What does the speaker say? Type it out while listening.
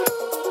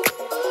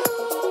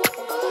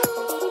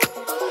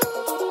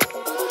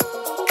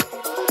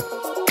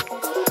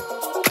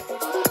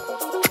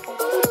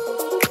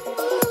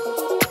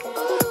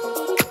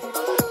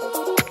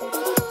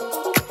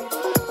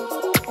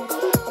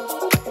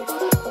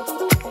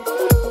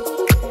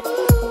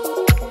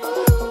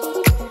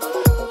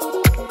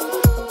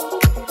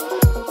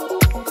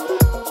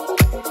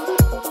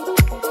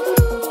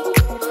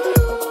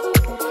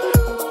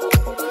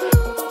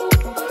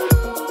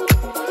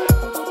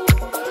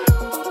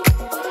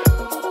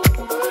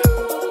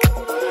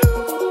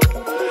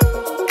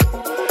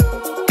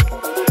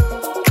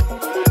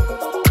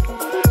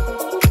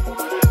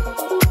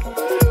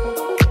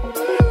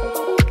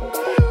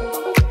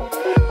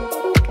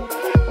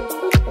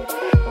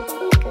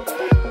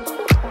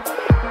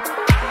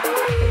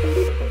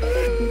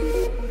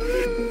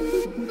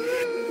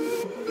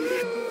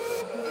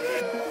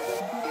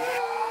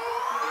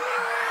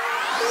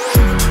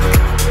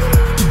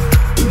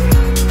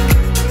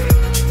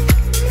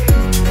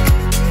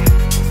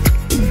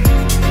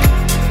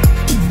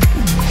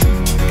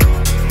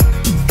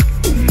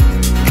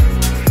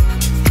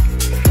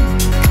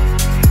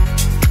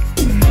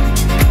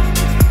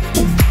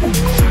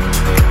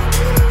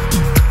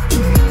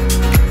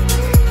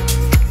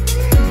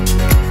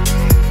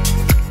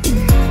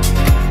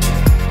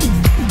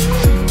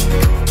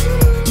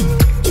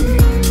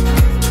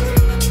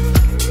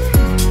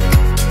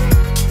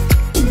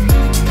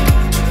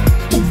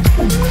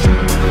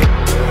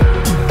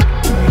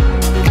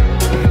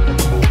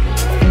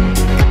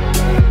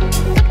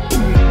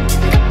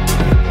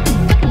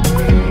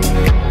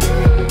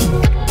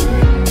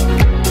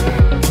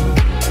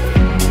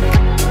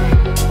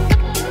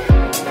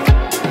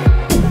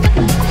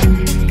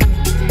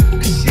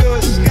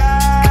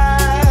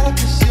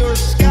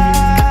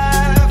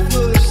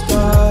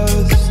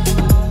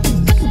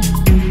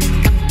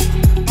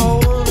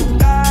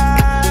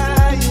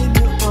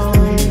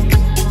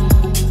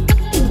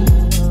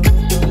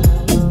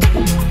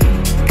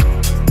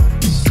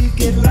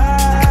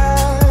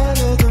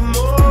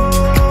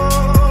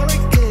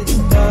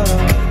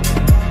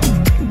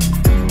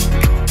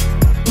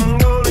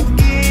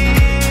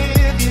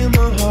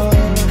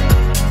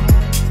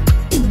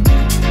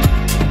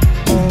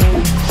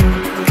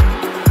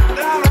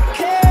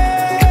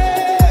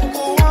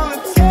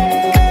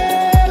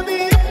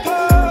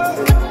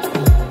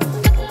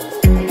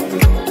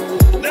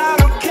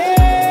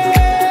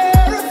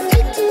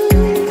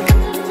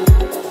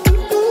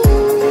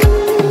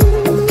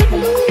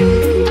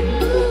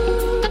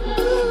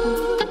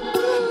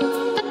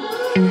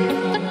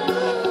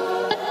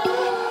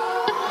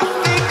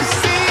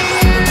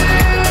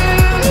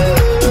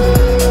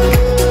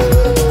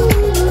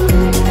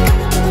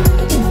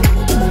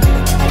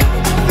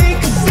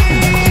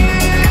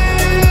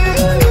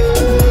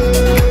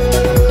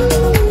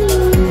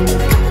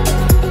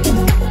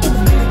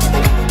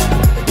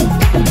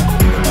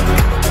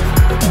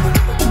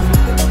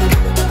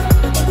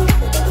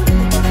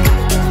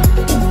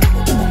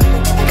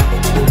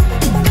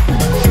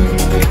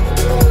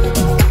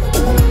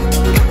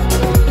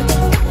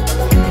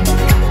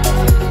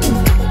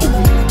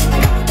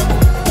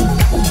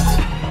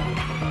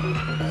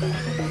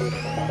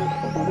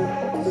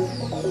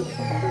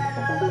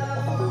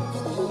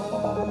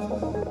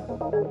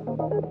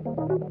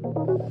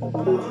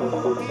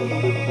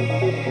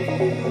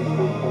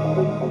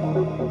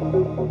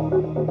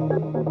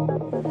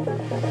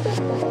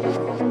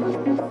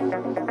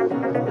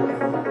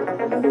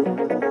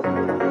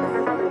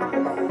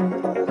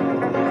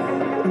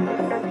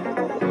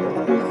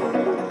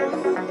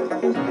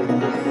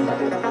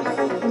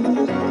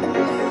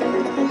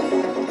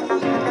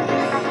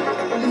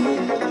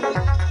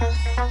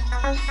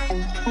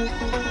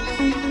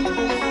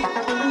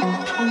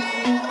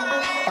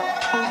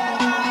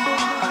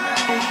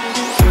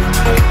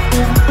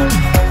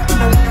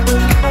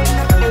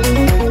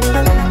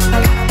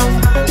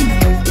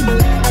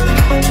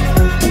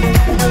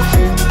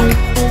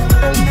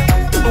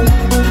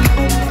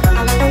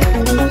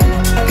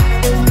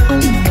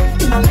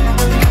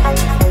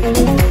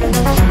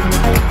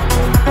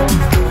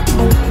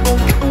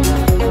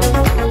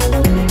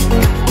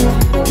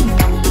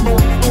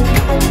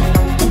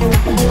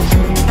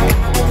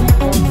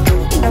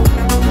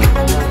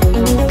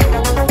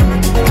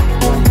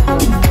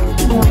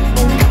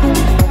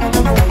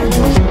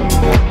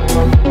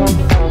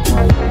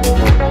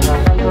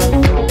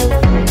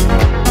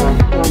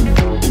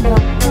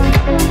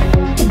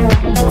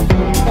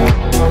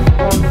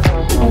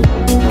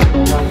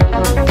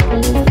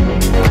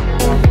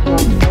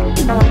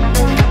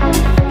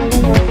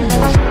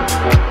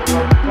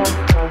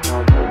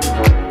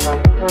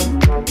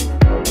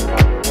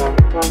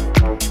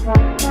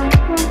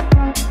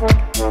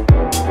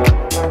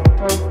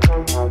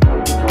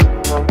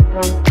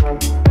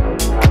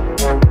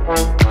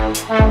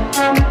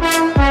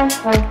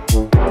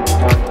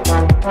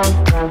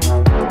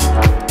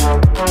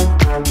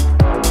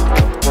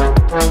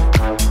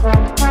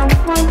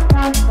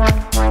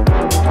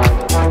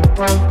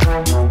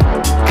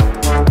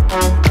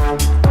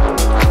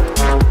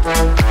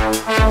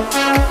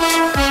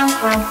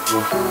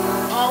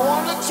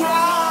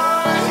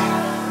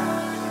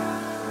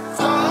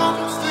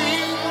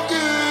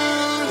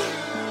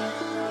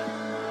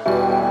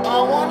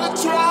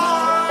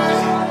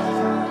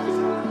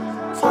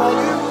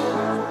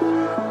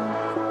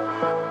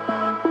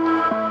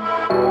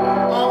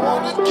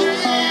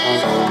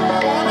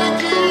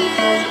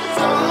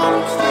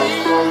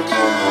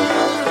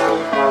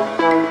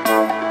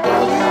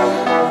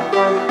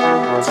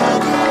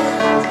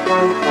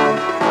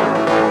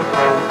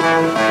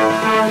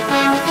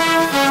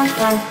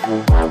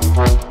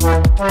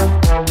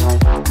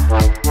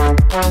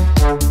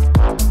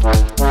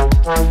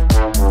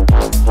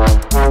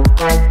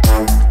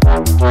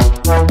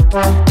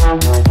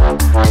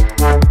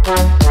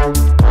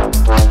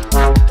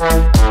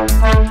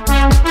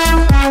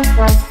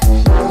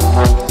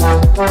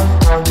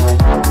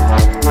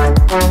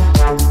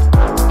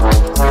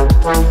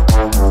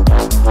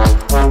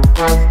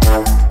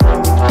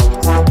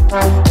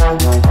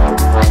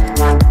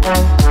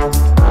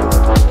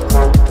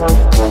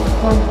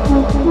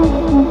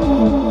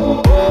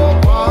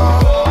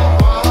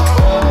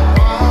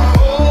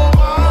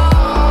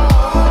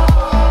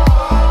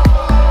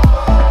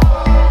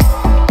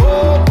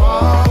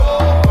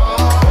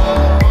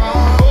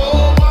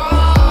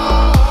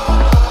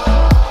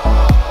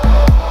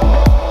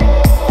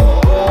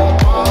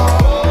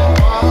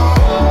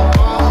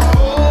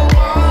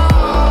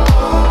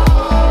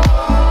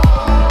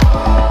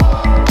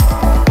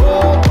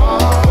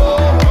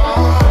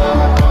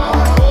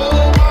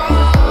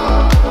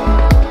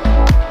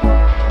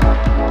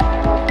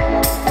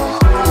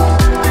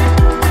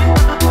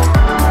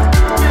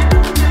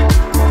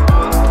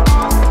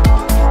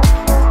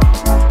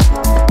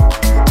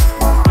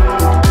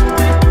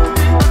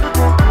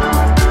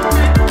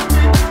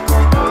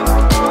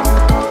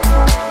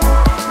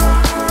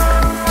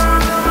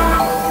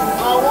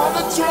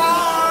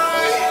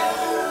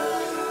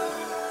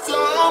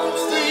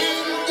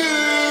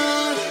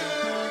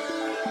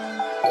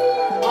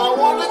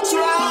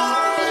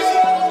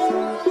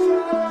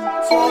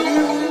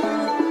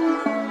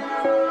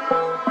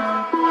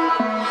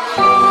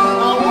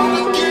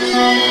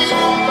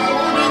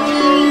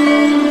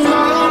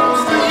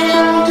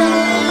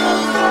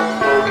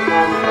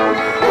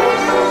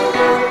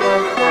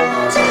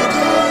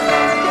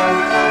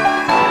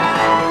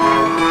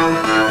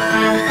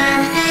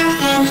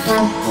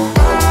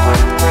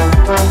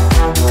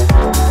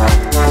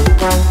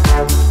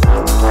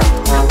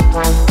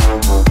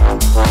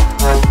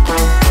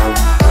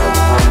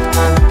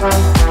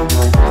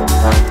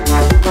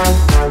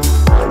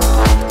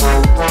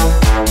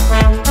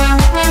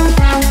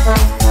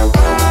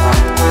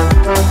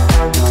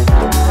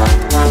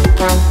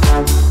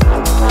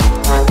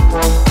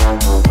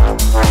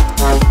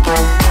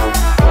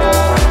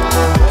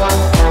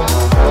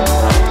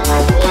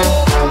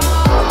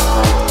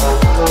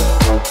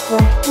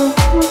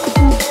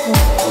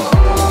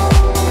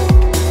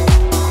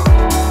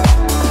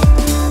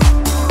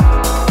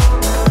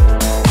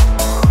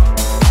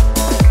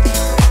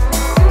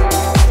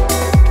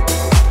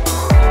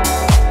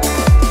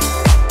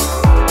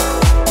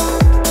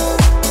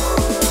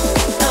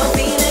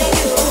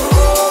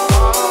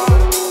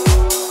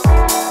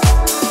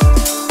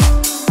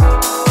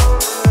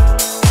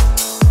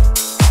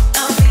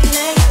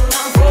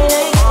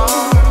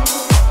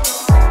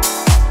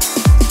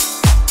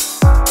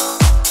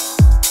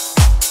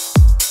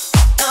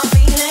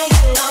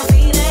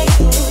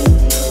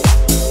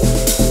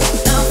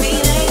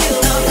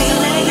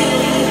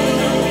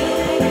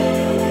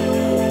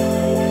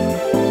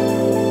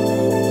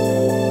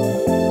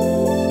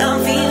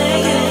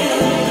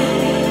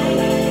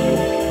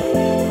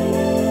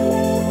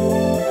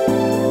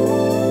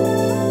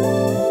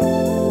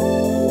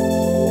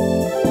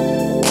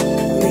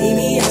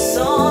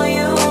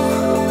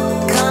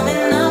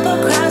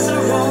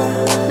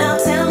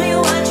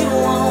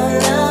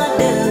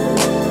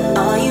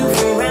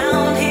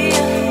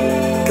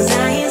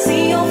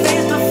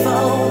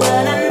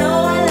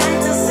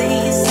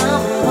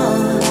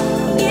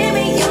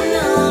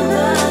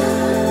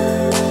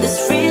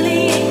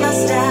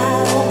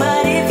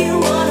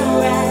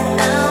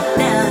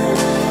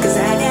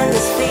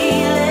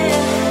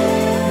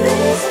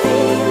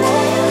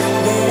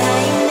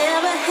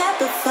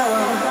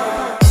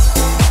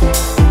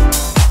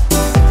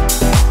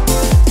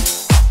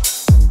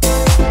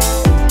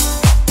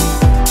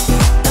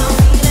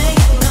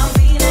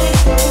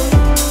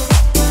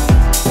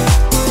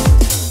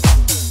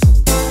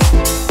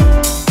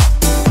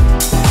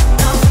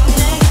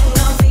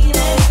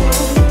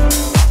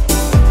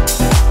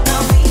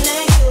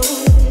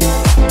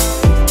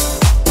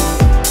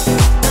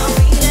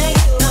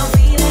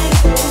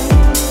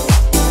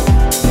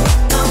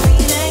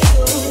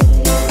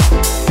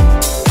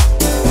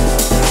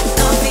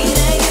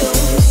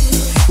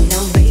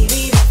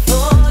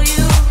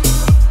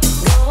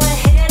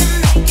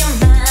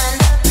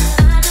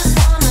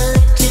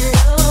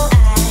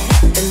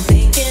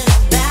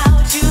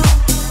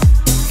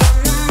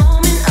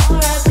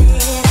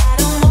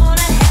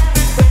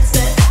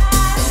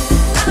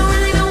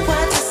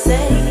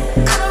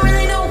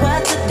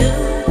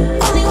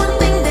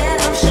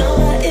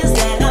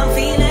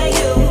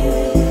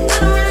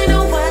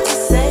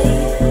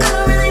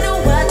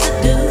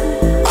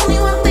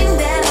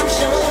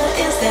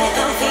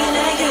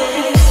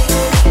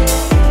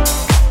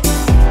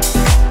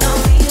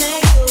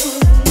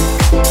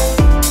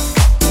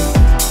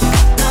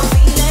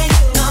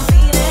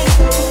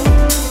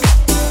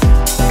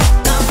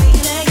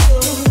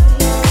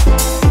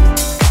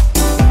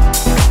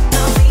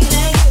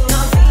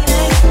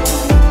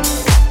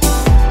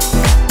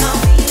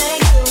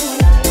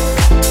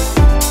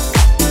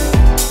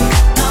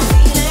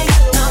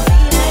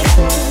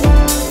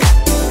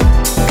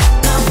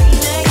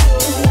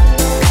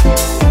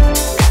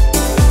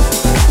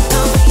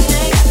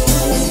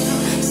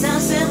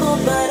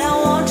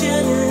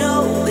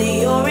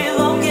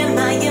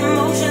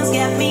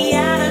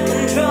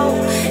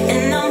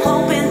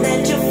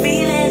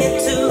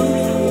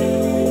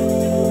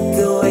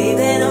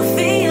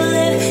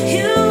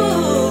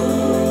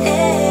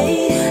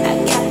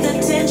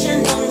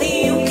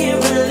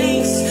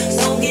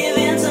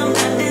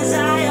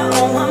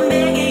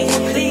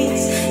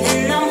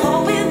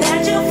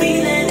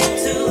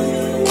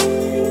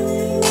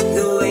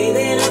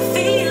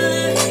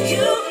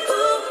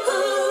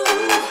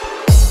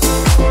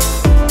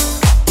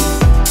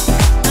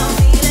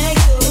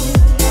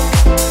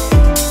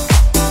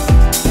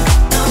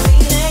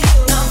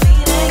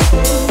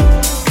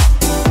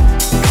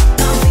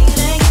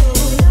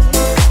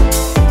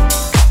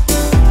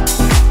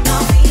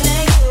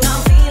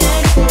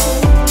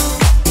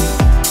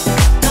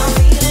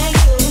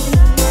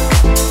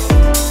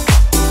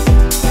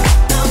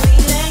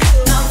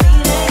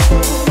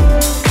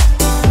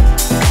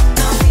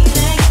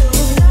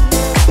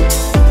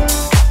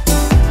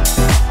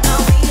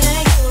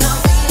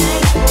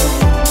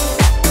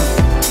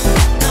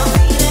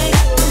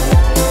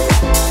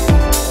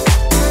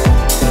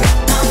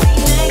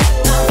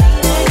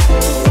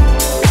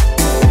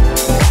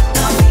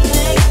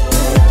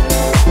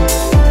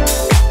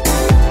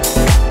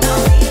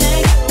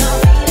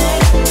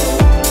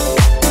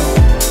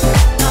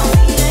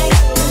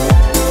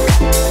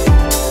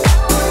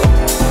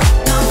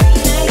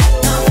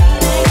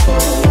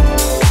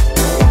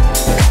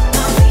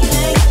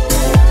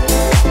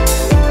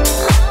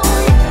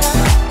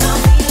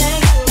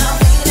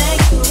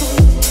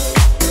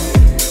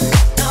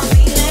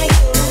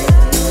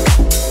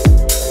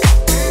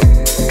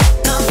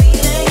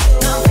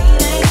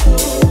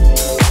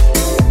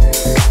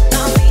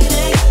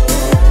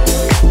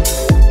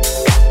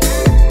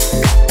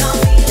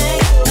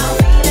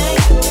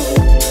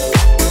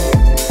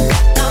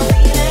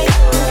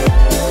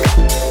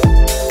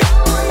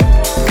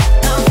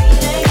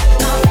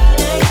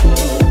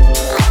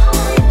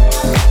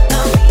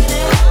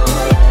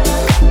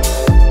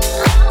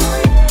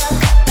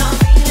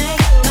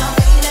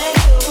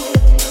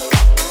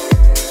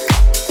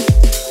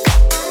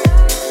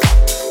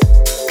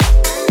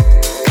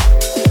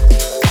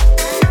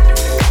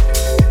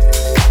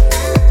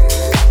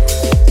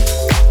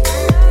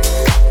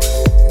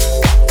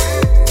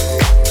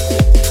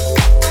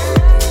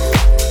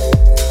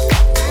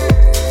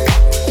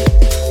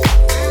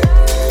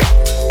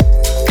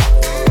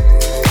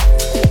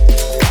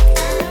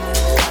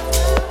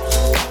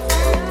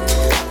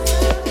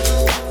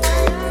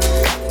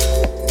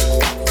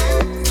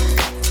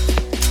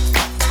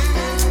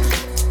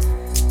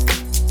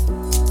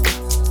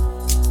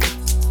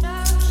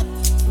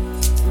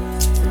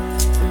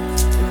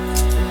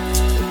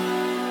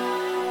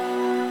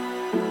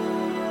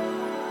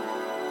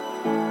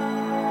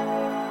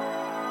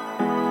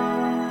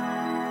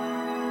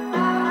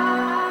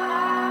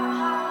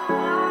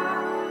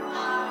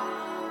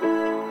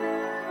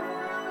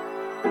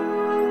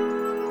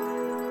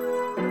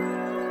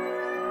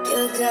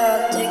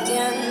got the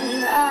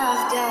gun,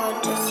 I've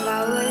got the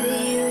flower.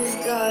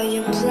 You've got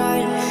your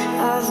pride,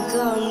 I've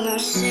got my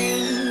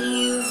shame.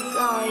 You've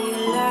got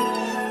your luck,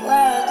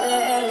 where the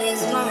hell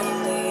is mine?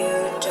 But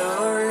you're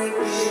dark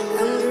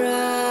and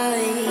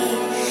bright.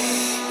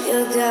 You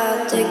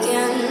got the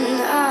gun,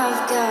 I've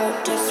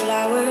got the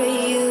flower.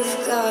 You've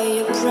got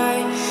your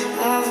pride,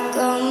 I've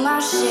got my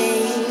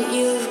shame.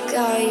 You've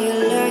got your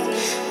luck,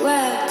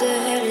 where the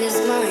hell is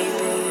mine?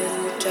 But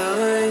you're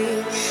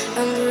dark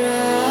and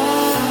bright.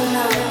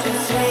 Not the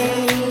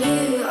flame,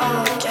 you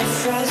are the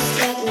frost.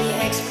 Let me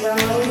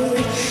explode,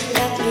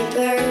 let me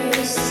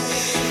burst,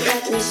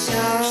 let me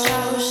show,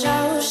 show,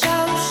 show,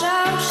 show,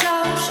 show,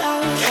 show, show,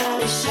 let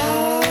me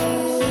show,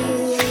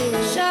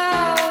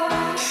 show,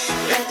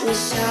 let me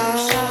show,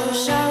 show,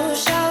 show,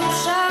 show.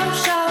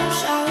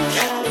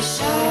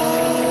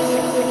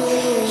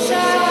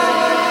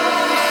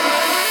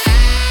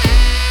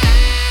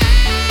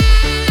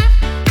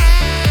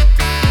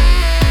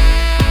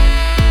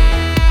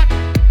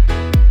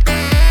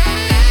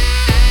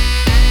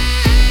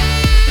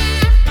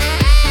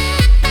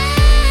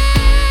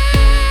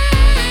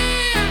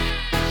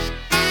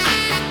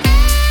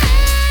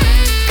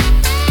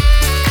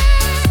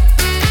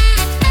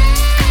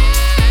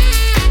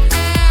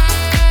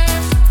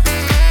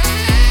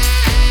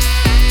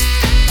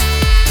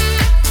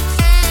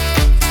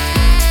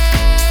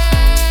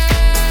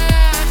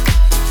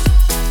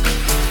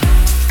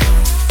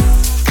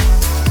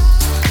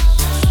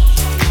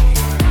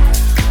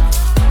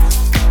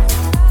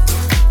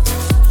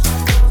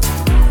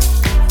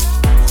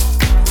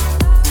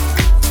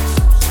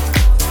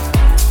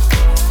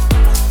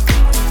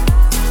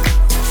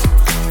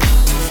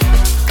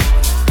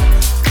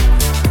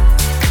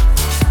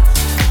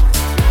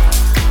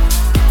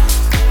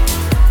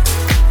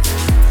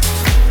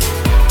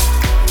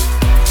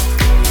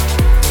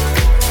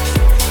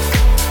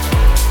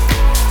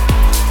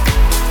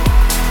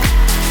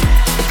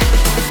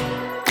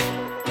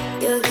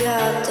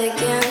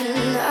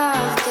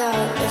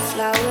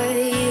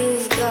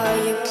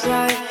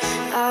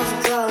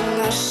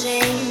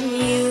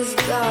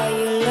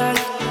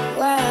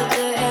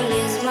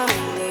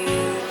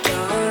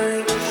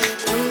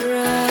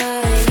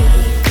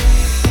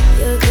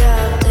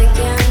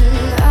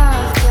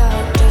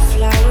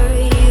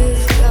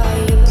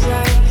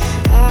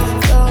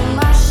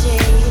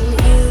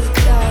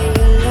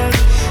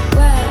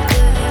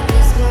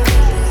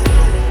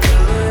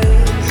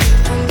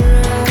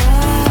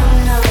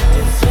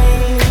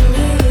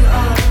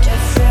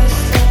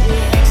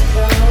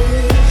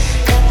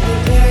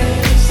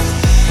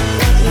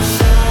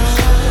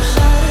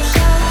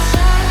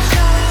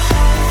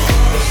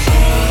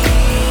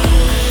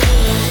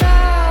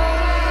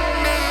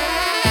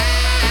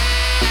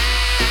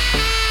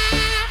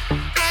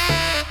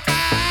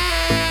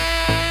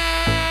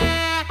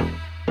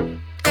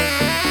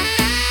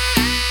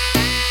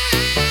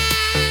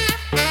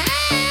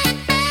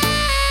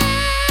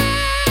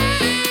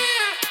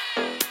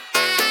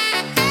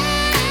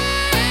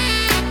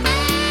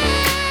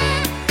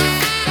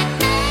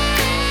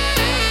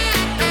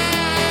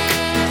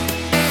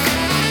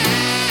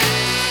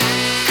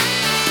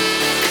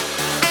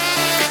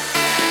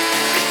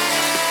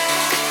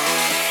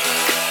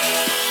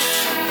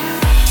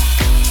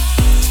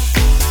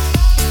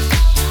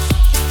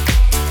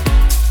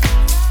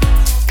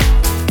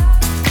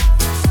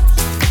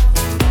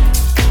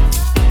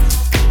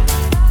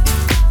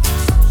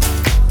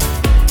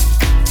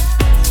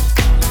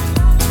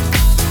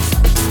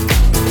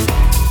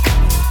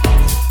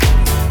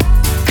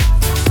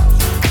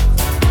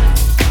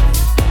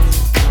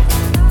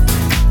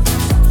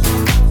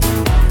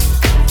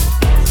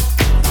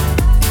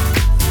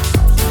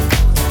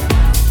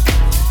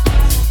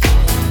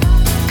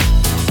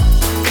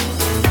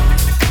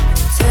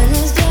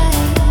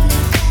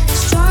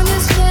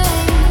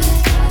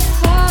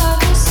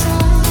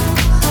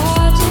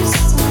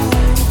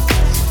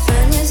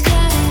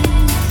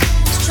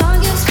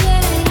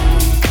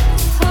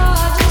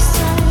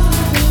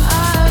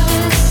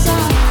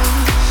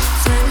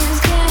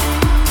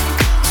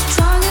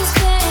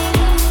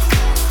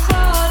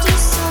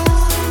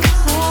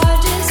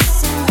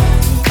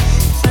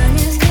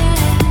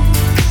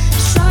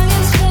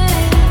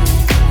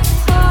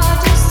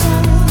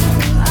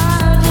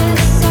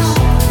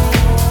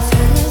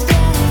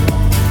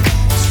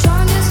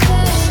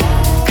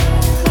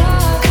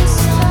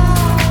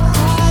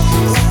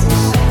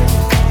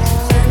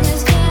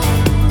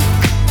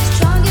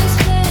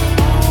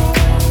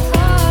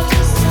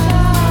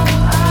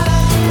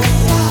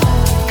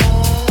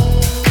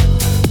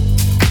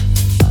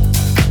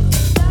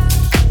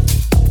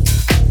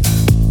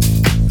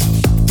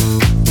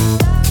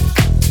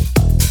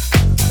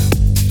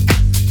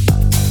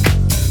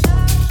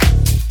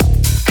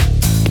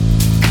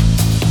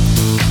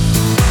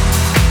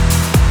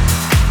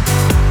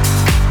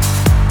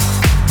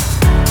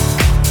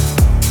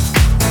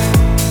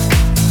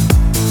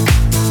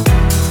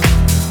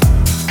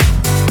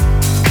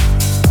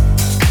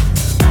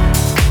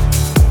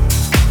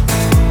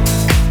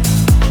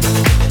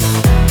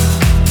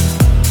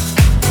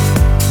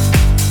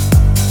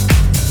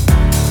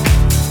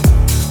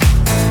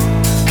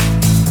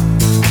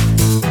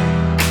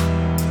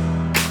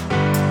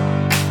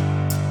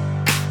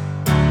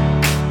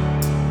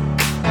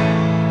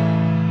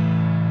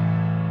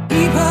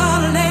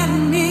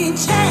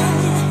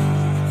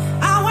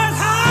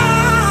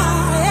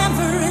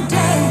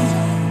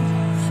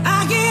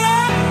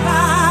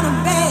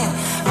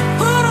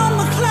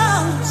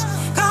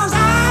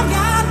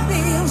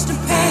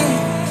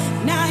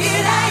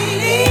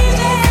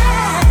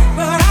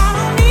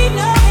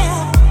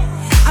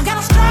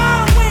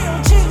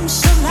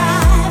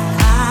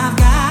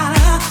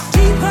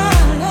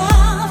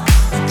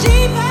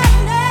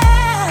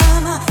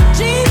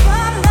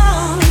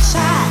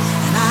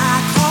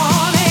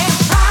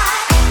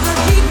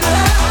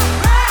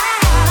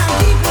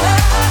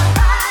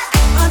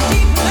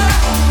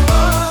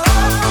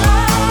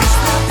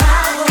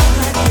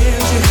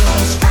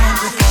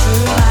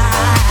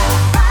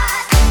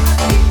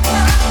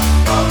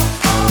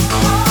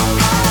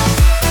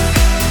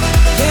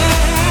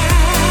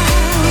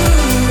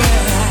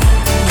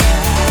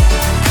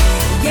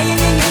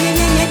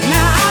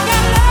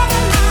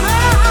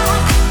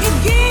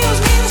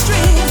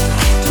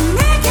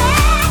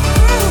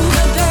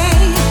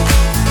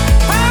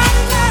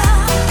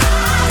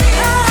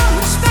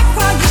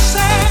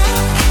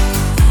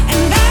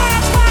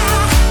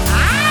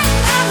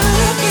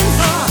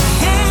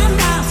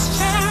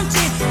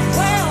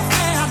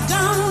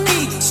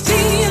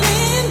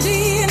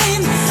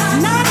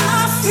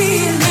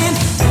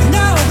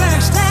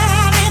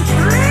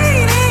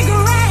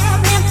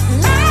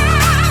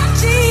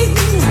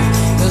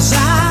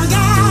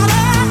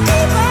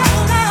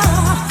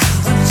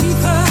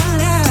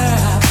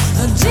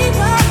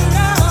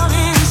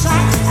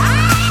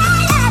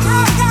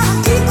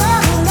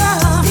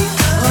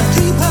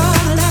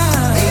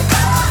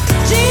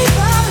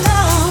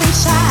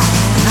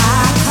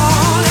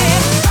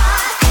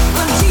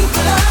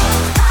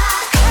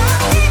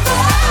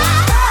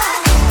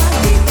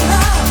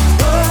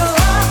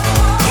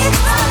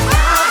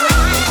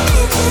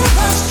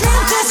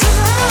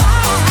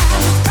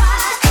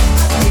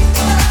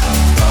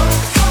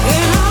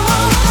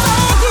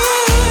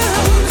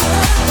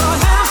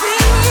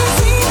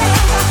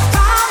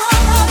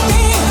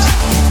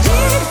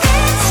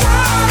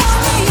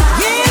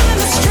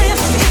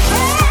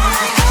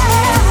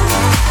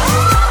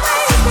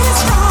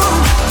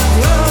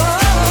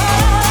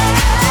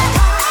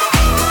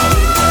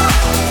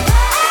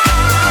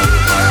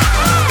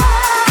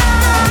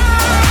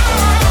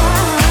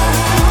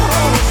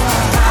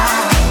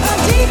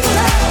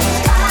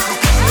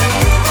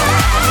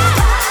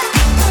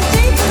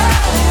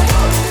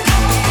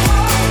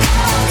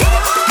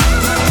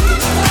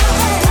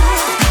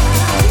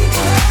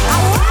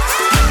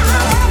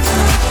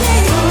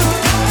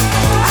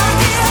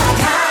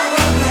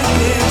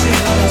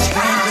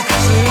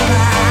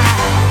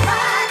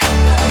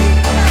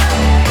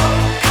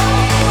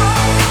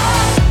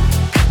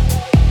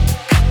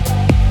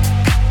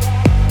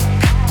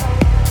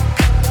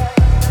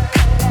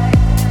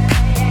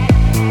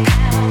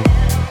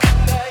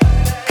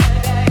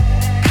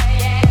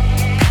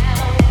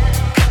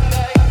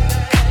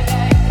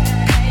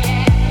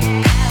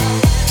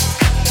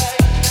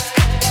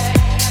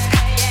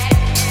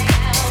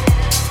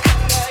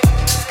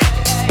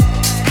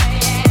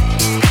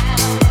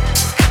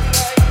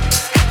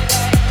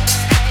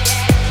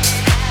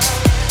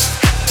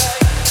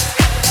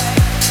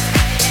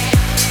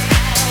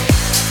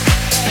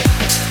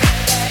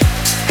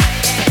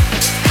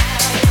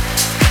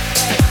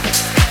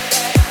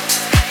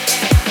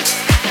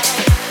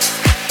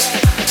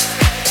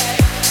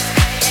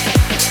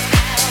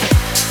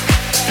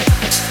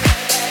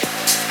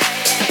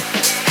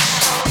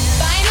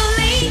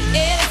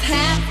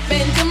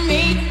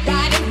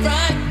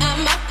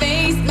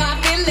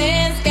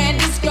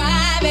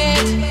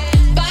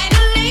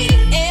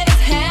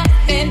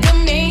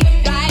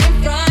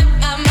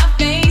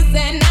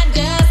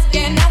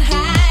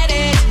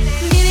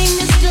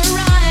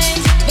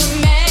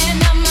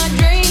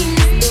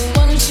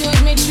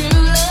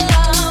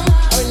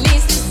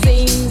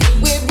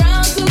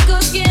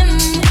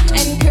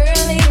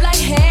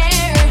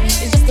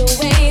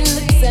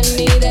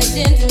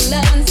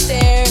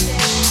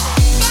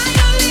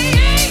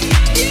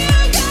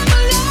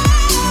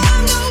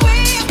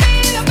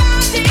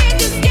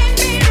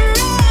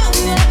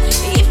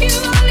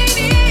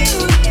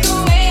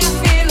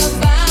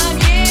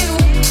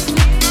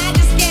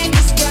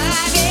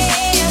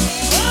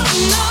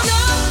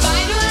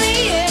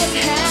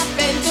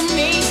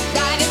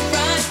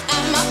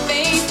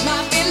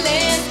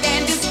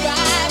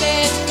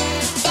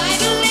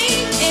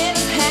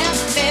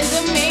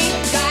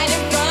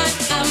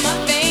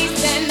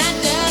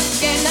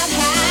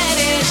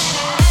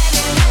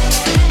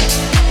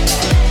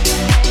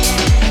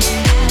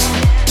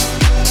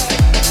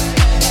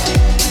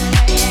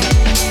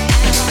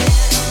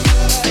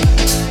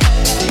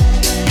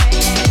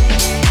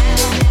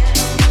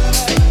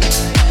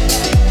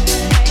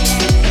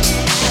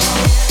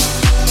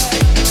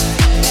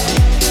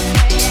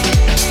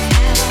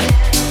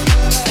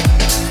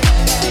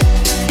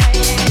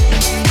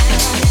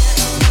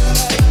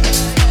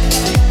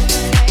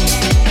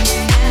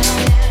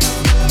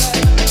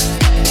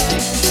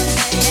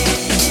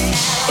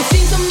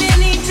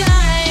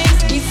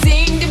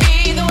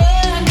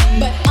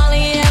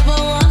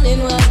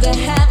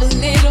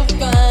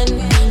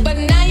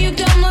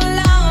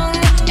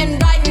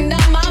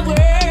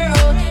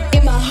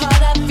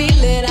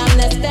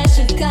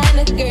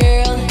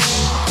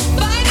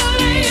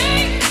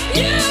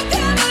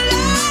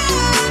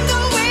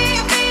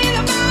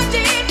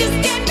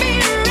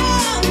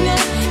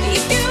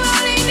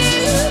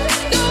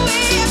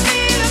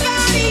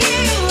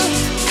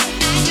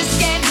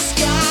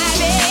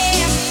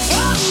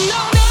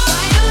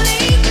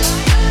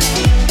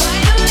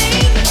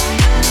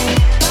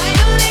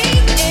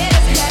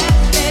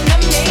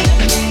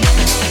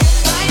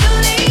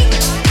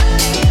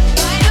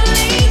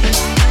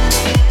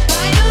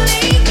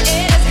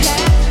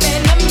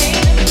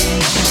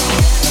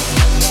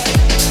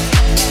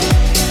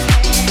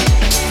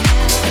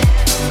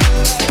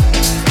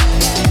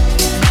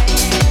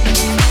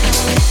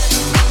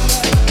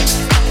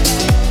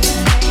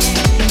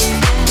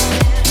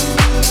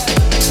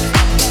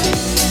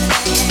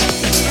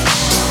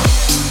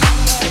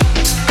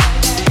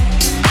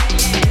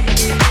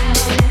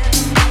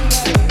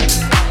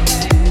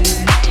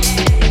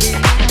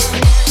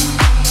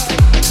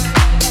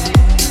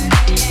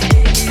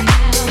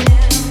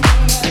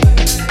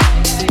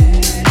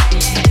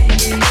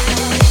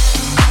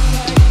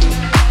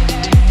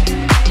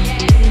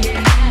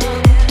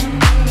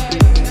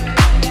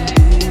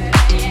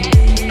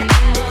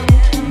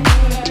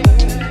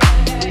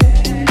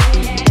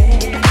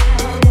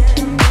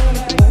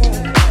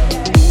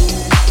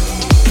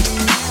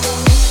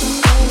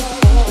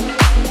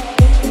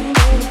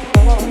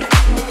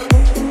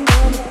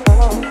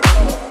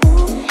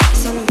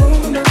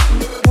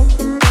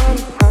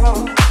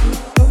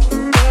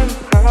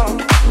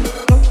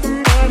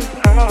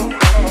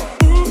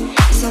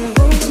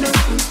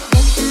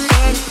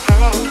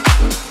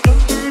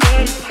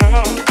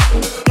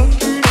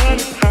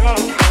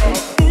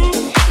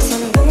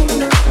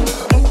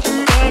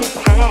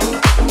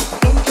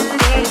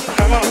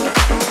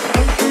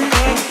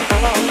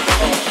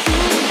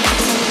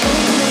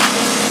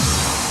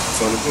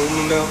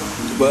 know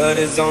what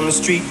is on the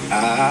street.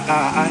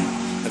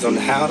 I don't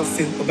know how to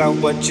feel about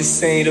what you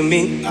say to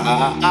me.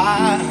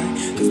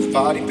 Cause the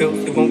party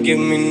pills, they won't give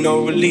me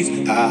no release.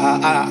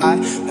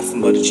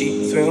 Nothing but a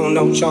cheap thrill,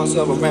 no chance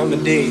of a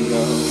remedy,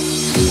 no.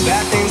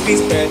 Bad things be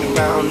spread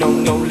around, no,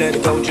 no, let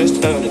it go,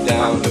 just turn it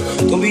down.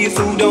 Don't be a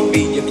fool, don't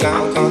be a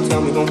clown, can't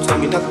tell me, won't tell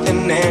me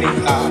nothing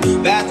anyhow.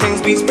 Bad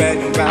things be spread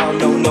around,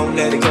 no, no,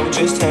 let it go,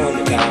 just turn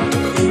it down.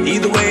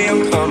 Either way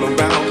I'm coming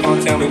around,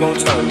 can't tell me, won't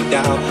turn me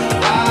down.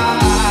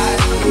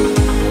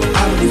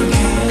 I don't even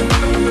care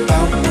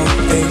about what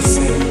they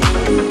say.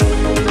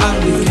 I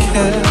don't even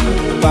care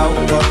about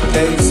what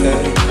they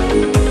say.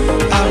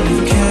 I don't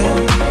even care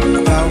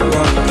about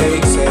what they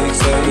say,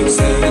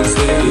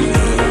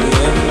 yeah.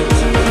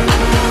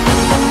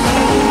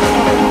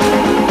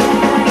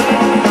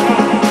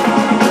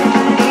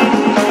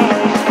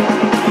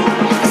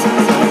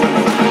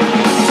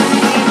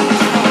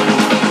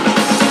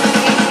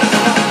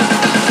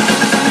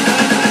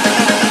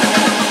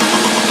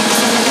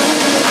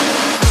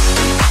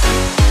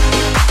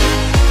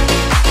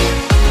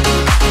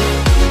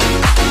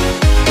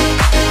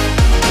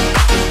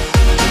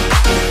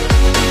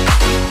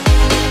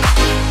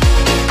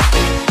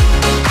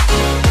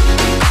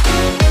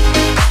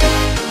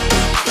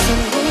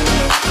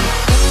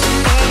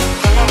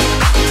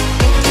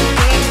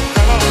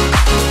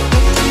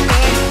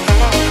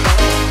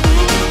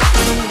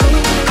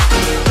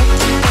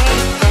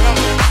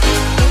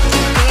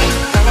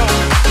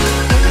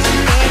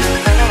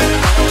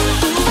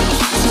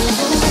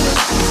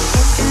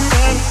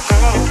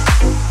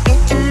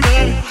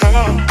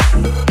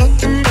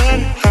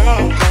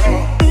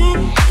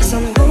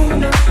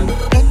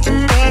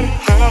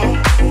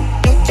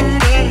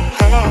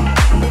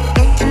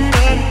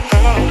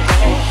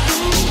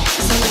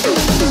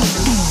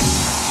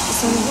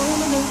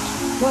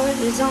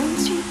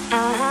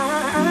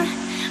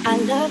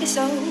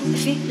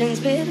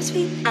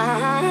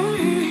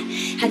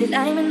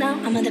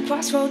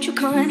 Crossroad, you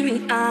can't me.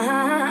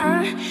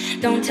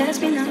 Don't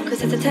test me now,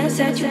 cause it's a test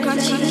that you can't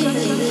cheat.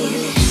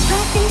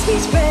 Bad things be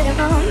spread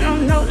around, no,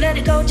 no, let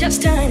it go,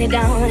 just turn it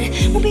down.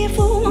 Won't be a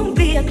fool, won't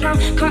be a clown,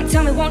 can't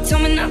tell me, won't tell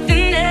me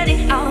nothing, let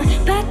it out.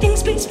 Bad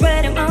things be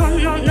spread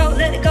around, no, no,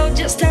 let it go,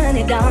 just turn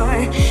it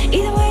down.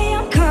 Either way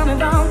I'm coming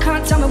round,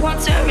 can't tell me,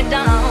 won't turn me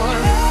down.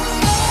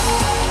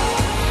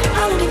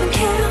 I don't even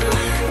care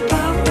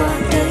about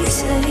what they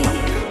say.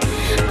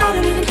 I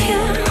don't even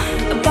care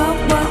about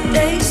what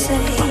they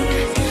say.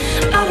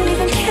 I don't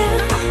even care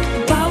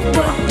about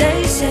what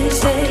they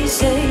say,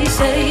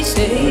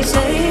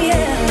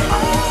 yeah.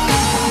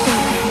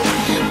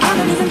 I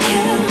don't even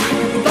care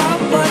about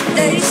what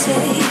they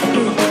say.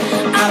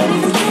 I don't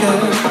even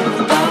care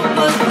about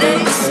what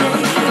they say.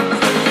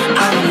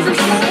 I don't even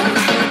care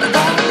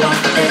about what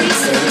they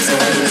say,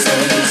 yeah.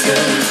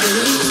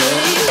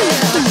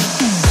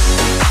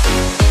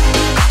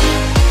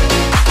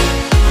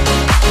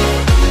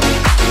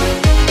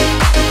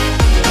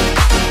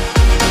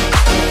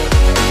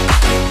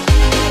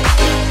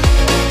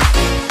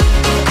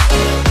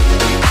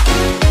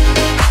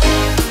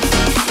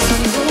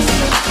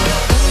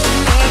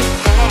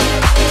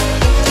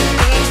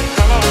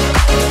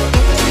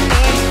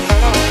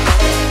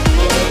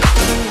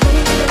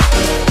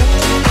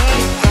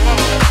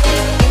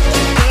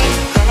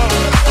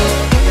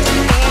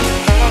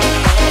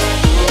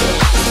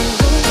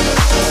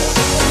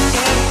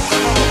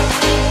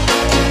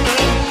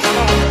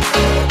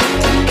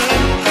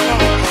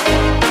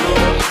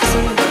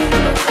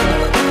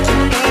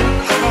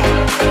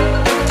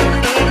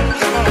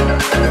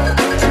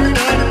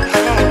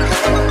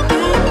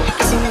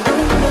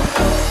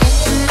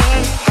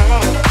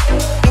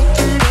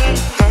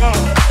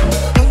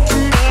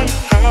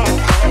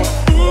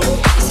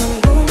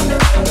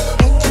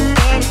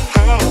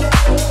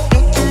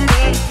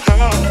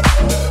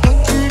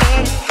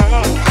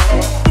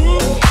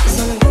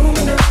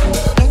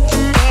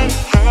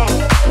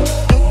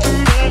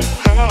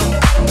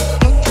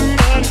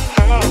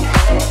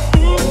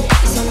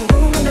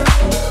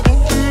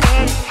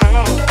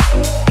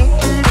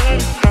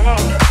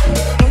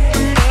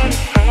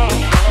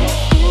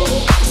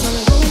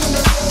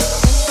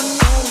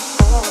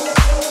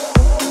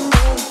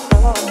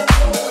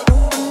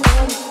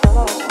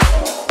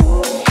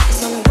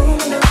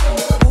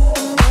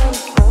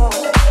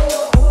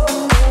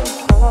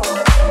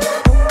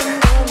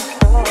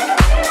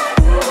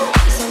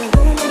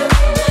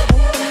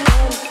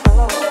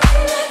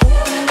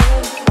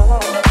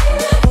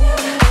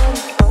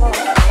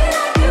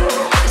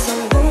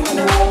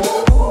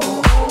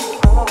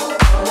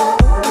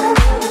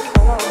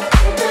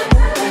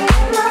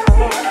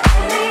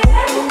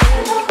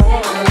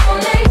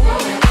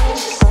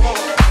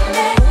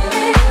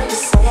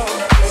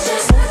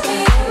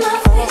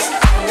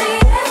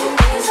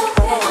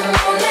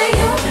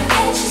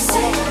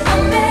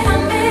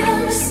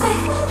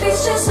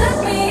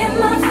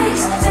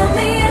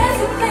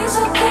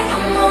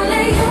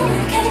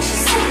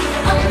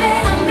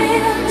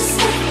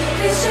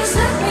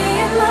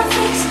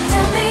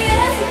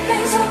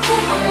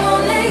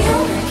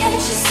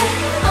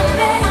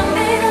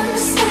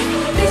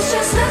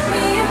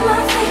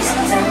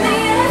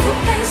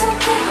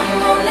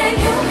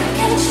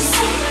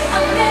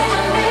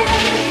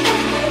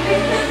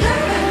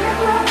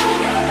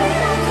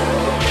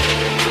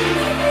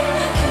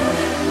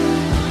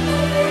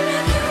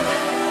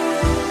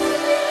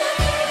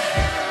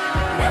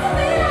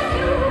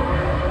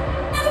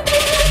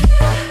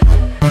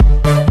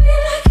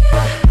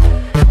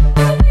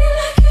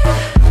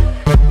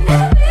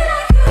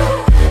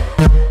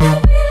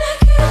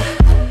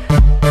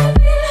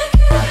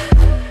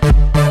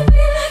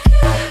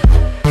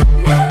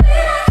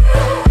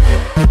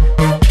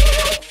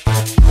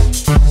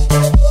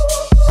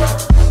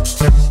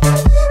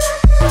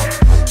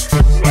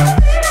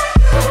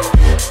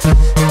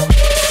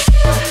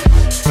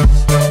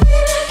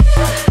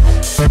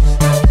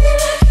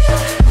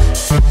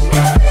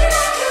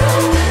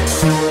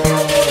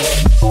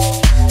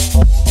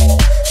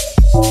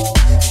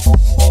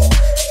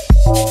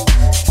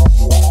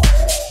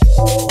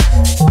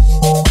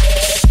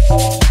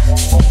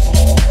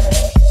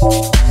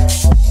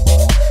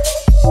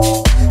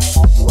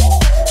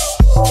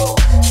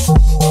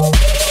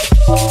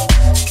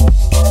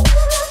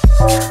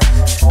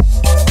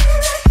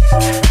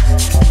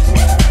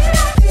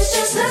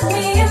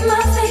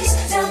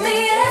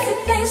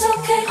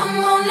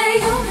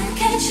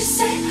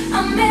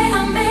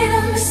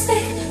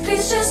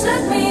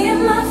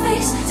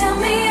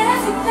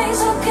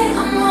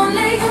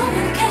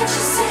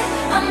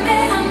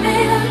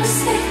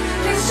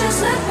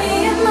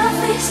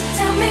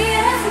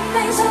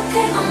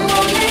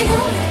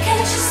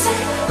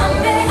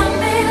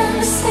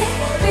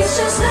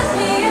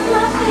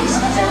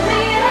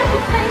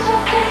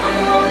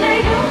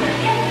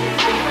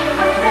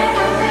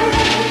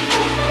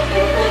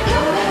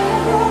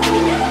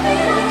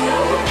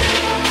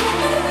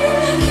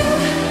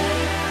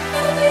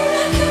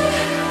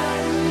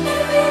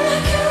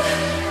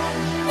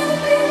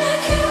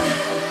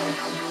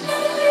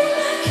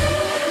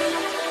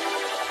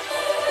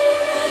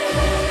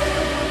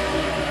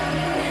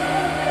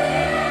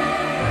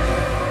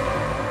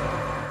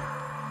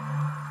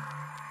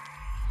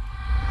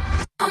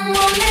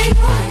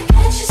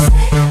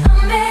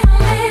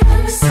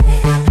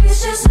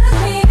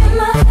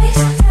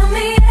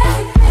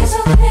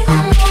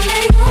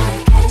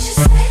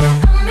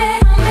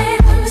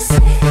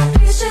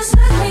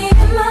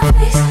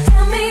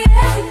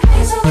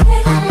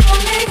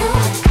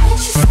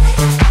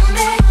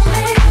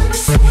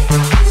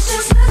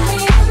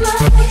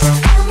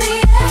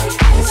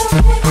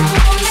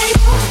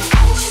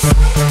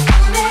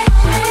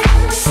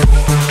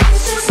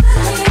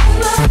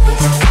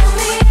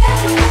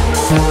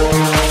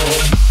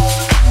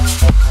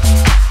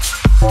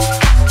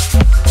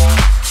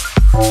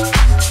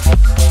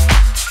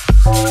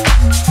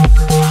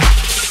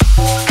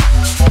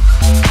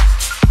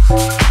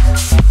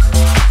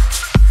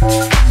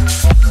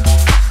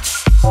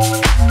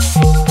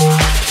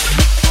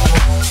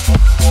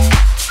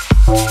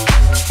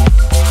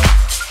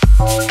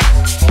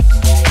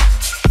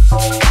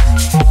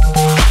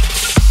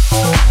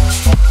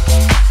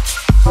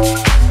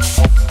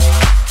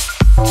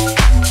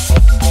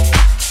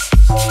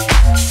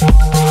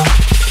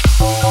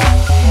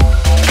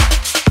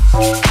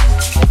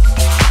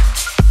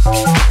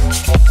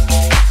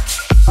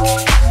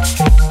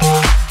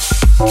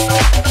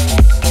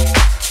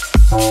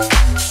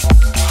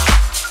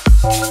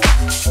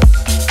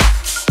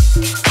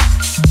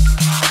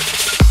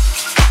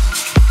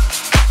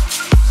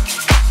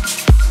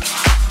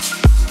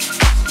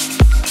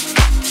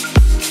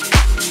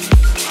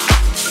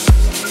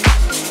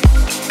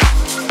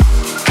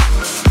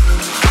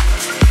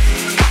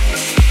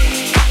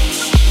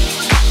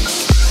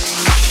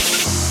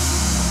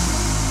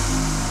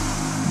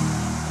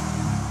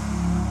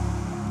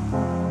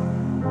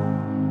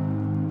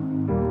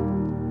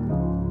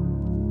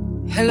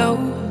 Hello,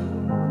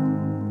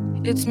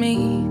 it's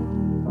me.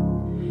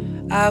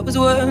 I was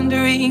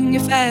wondering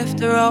if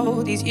after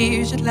all these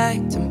years you'd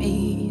like to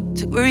meet.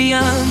 Till we're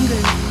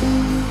younger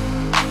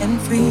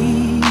and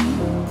free.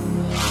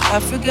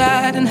 I've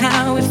forgotten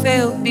how it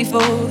felt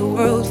before the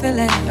world fell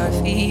at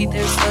our feet.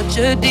 There's such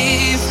a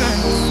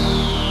difference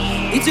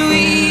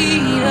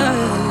between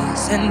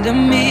us and a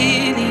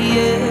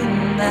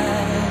million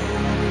miles.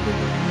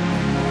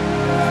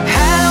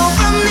 Hello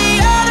from the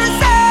other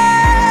side.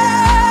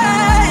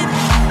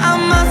 I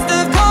must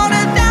have called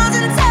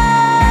 1,000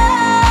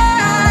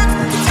 times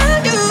to tell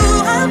you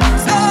I'm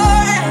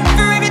sorry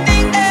for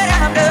everything that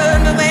I've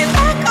done. But when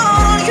I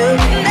call, you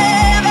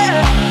never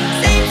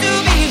seem to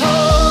be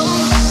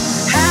home.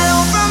 Hello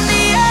from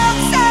the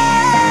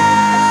outside.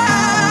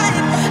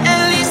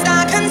 At least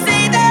I can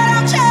say that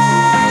I've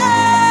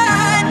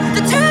tried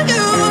to tell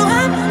you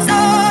I'm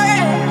sorry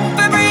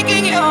for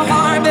breaking your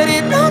heart, but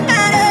it don't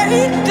matter.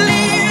 It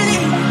clearly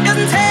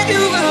doesn't tear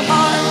you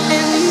apart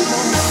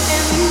anymore,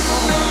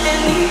 anymore,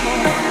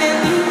 anymore,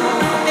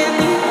 anymore,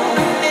 anymore,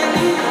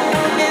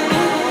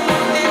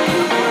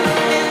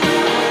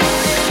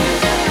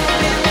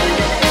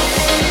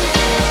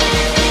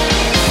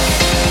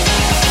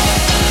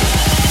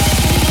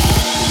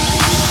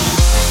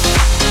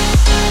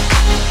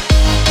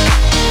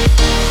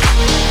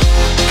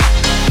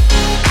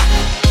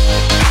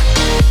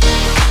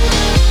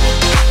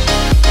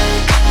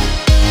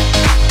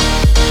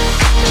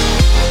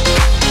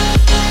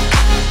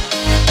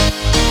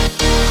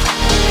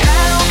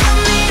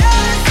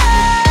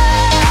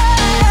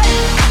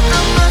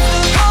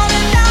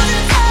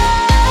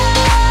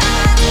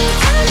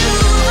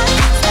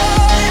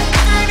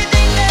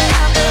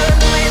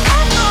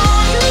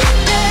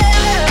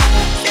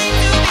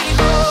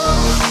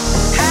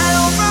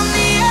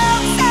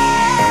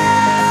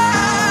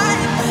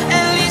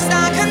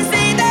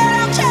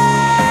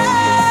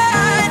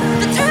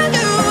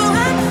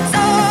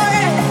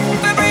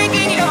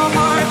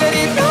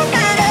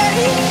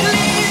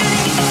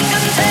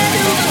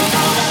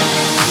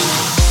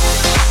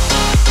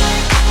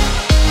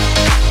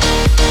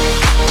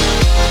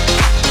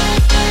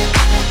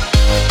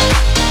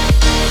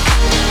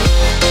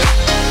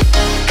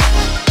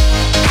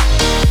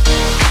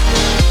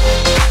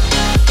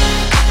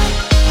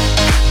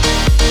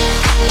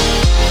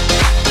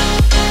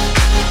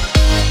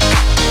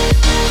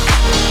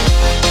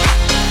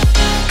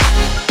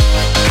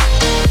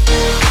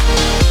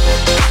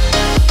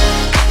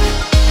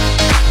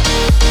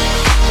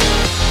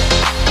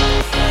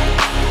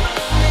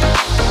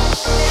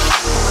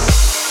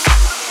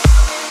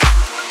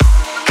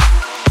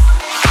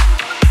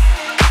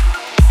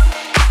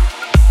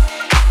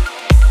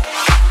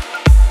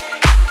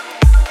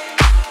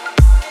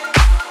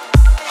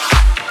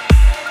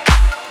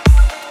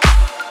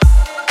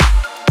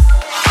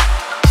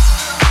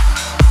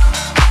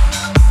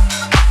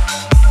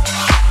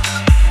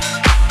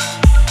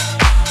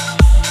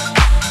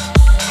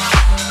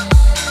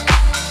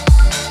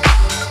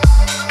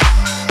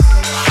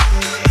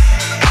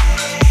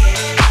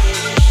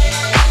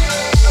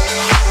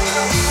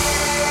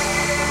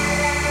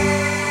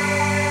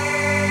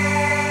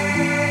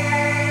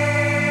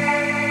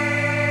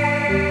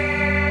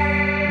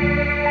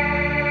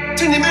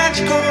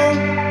 magical.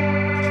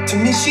 To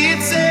me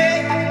she'd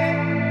say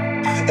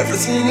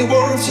everything you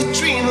want to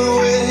dream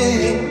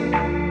away.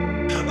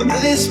 Under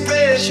this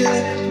pressure,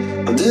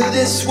 under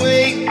this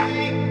weight,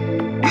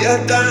 we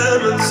are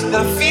diamonds. And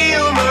I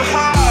feel my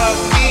heart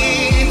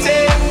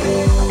beating.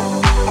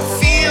 I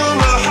feel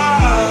my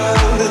heart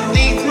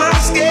underneath my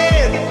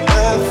skin.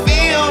 I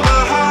feel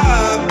my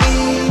heart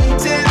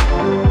beating.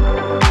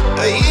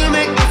 You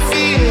make me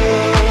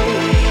feel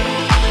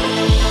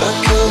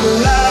like I'm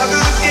alive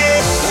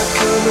again. Like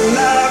I'm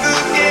alive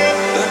again.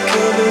 Like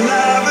I'm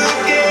alive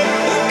again.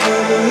 Like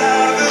I'm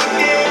alive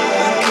again.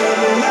 Like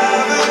I'm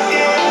alive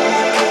again.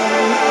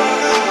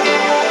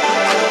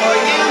 Oh,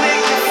 you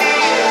make me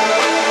feel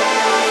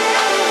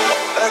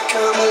like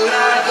I'm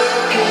alive.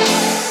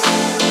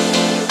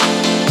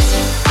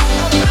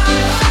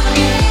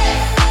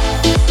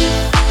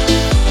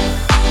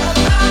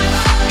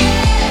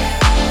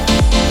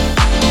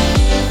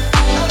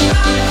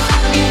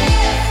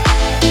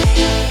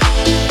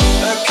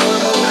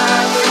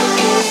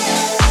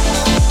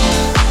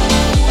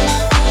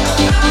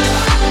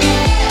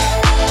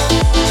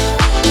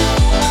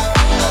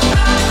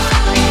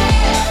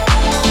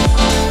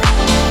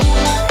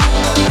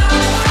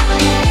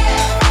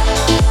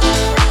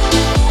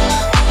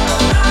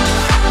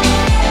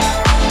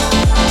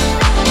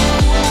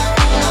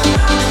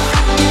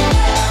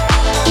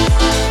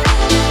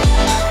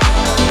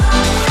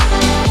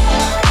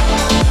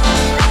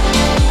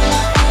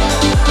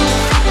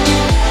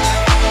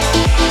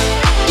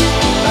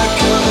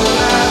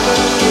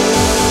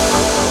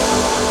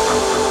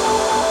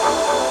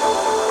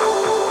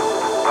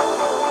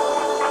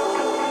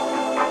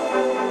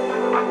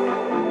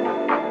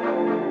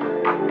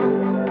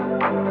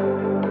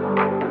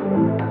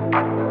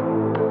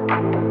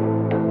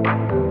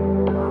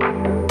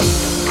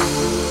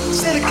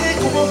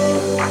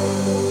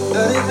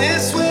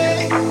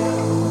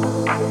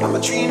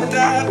 dream of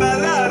that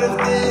ballad of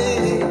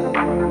day.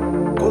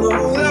 Gonna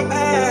hold up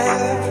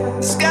high,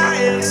 the sky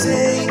and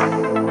say,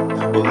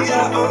 oh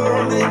yeah,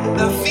 on it.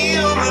 I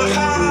feel my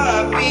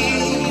heart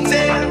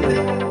beating.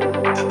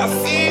 I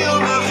feel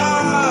my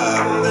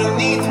heart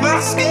underneath my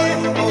skin.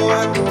 Oh,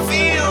 I can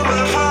feel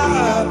my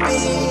heart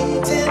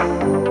beating.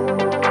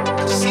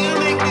 'Cause you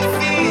make me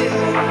feel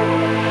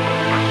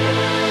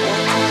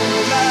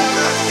alive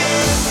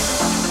again.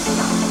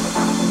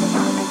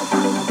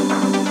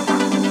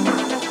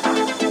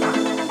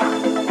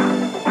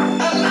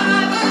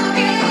 Alive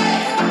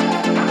again.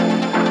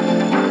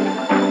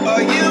 Oh,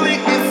 you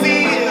make me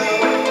feel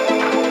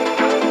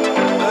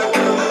like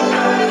I'm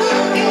alive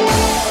again.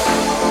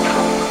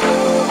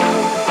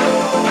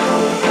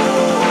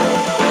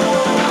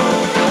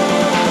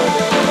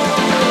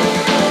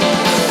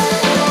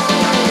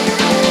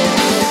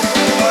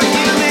 Oh,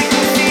 you make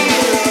me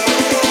feel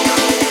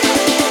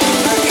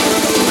like I'm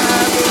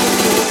alive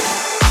again.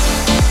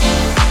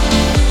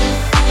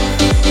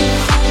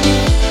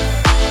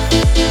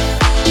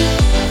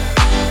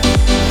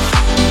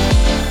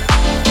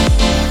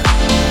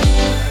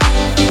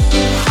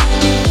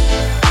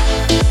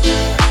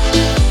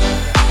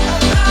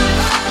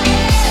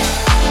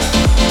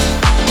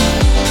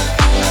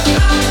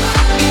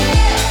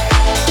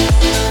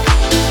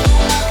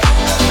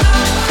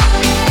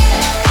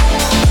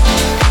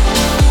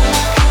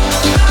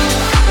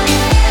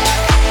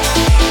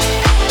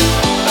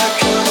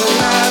 Like I'm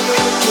alive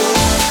again.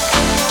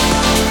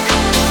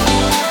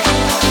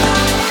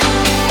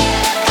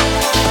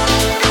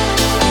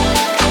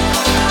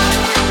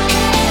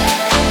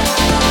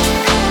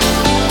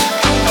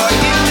 Oh,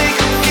 you make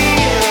me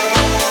feel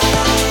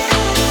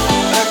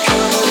like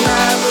I'm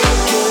alive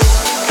again.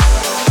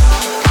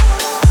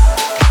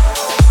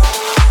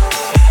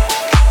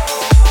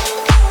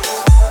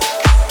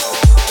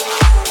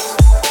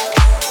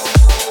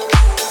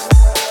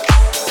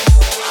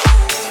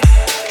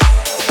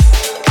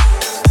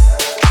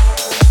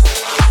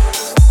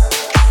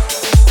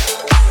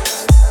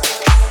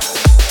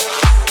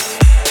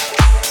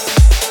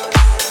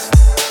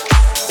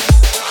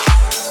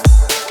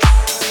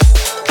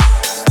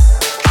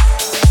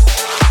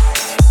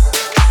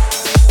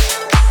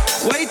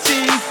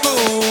 Waiting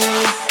for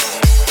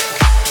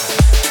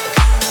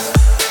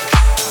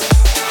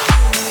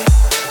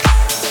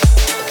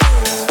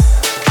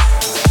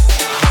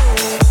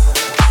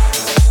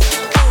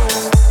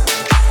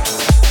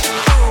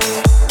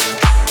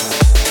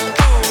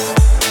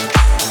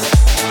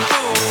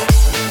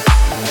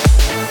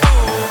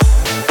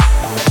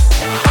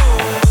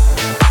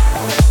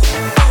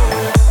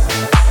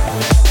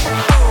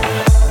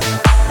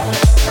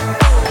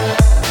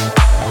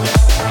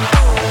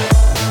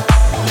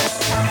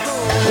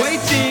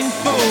waiting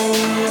for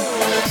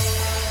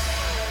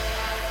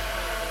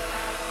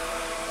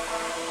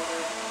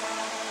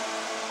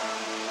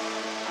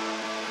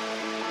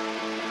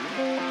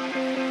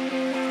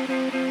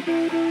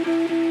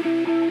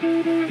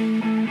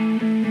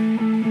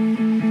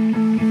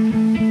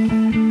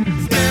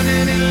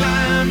standing in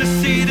line to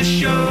see the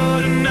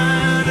show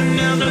tonight.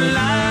 Another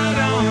light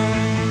on,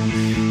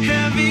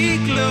 heavy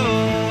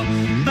glow.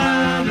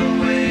 By the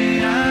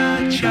way,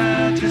 I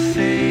tried to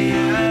say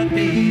I'd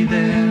be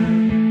there.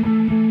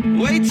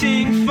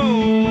 Waiting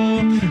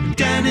for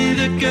Danny,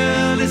 the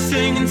girl is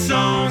singing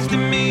songs to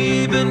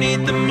me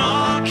beneath the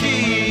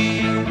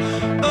marquee.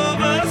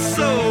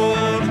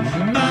 Oversold.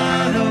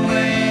 By the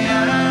way,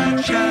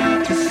 I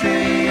tried to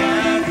say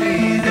I'd be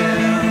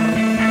there.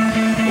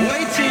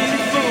 Waiting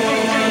for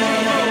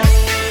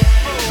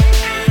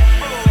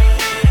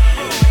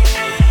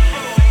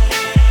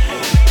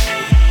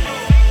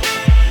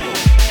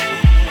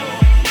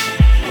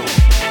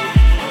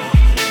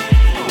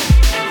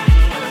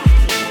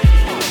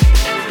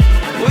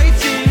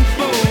waiting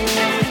for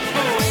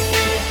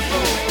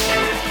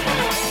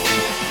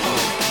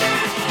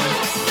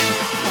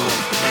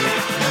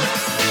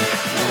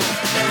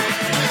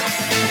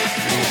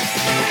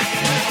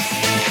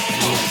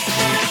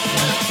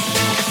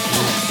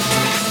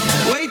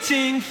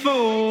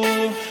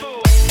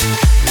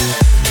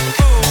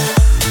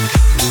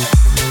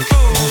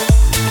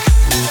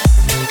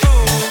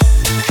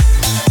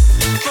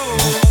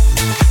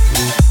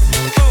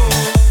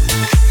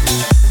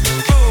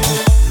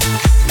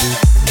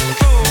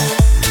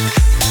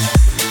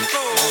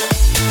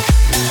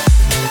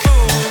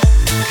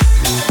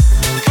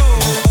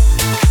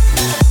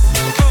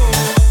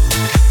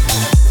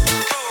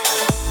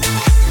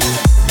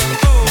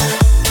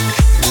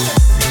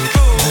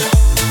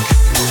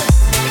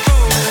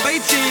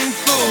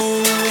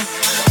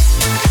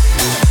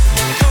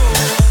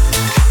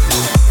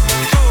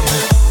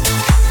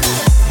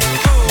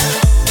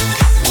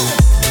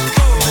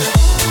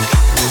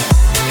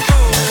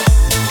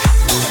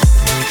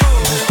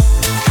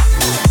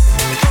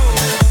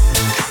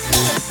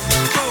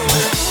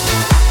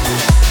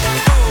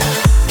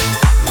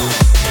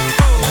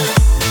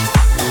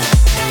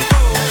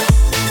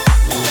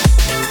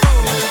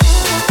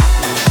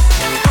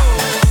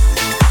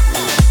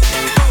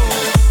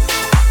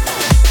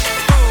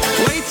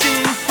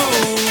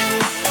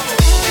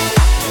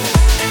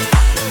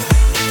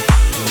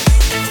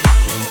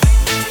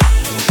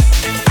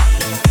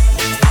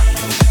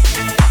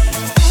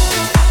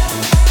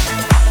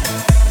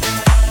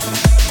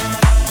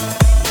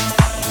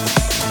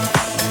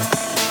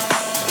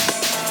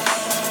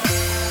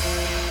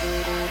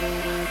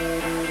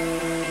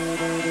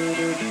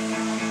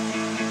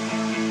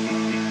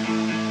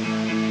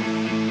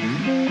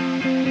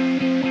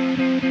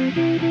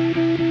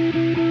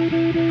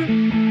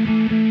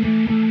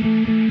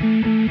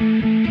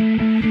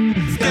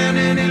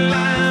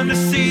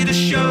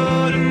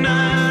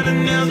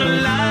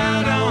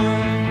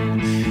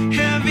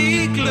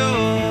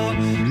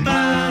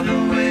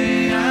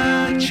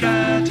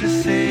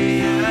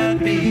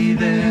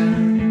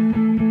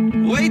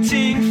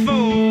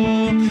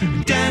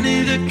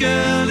the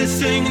girl is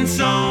singing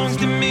songs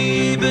to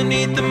me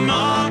beneath the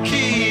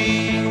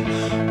marquee.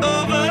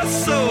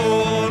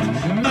 Oversold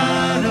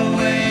by the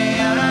way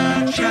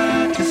I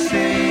tried to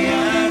say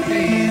I'd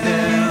be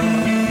there,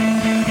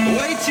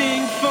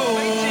 waiting for.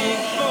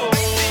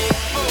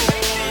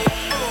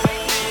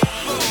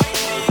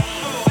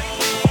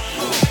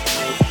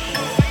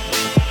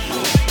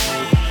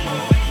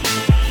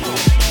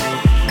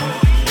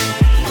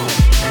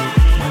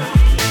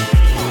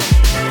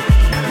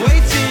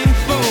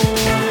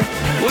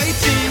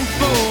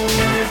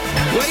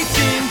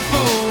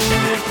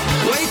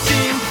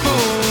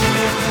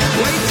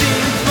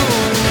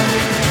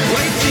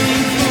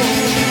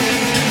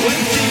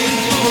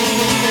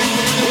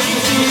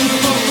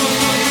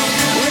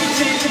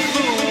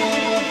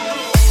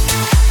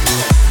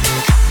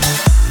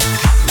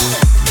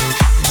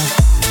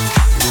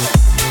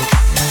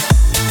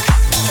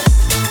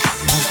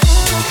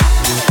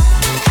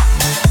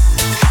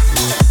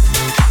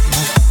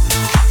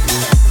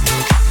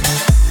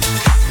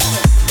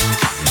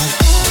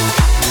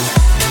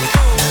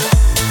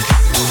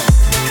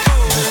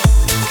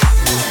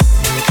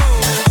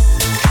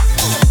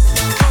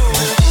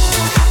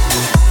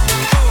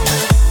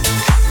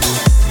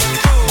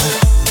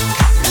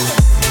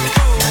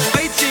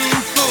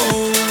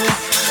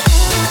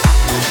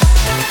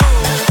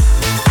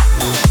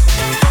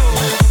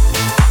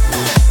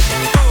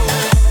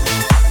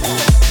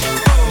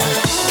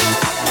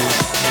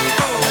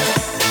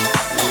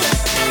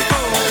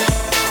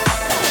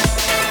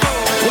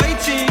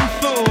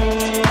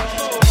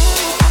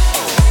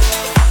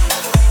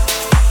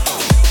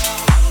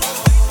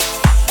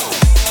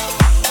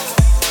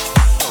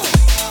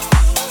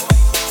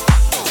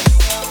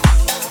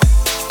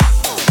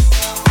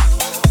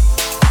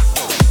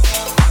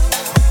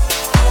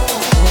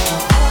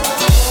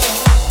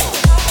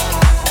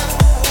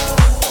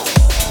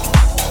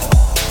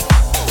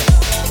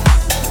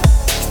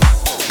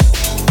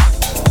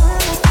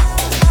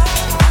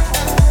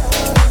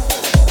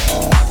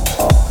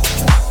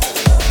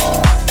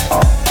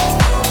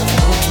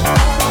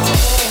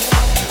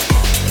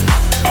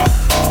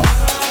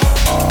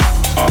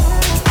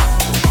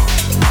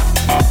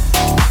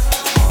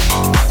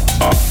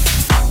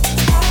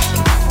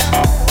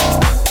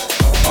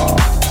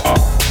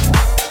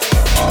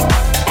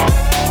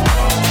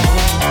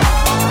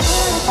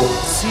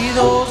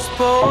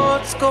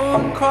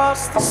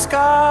 Across the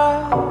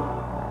sky,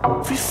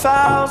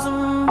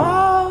 3,000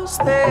 miles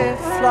they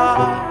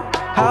fly.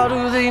 How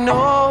do they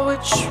know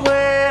which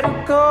way to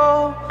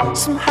go?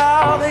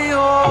 Somehow they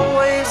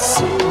always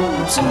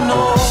seem to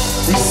know.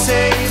 They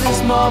say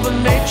there's Mother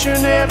Nature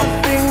in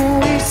everything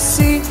we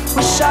see.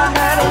 Wish I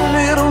had a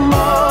little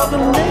Mother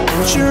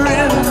Nature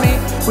in me.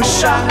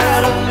 Wish I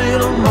had a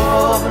little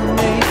Mother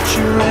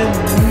Nature in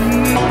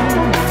me.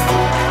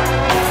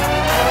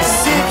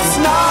 'Cause it's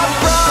not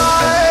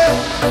right,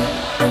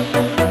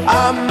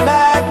 I'm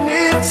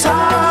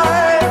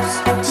magnetized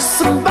to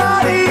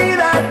somebody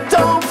that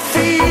don't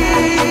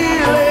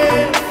feel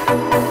it.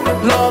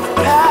 Love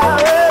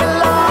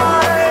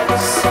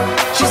paralyzed,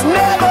 she's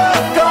never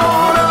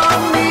gonna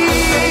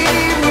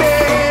need me.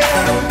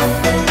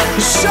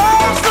 It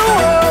shows the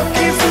world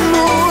keeps the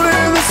moon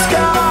in the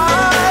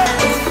sky.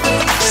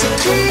 So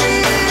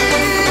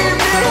keep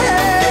me hanging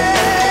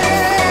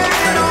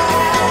on.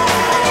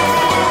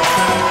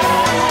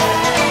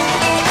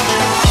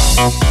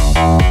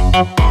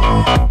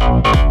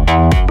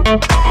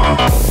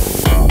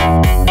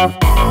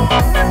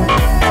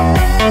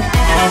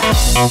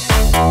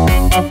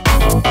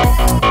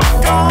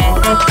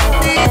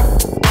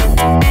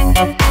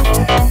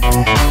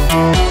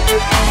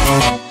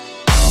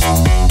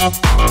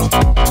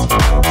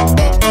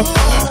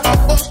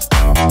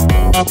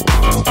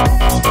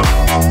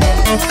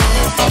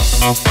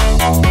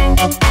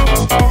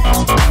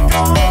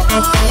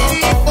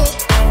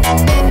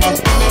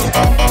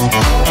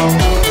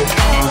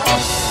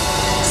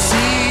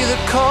 See the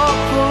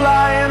couple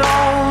lying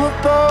on the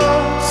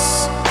bus,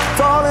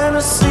 falling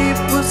asleep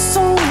with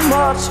so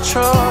much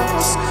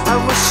trust. I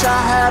wish I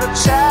had a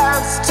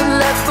chance to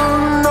let them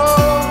know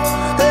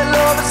that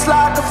love is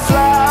like a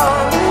flower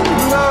in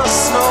the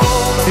snow.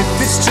 If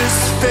it's just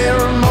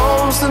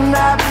pheromones, then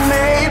that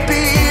may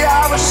be.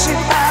 I wish she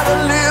had a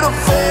little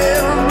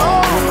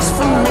pheromones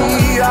for me.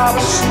 I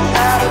wish she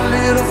had a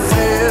little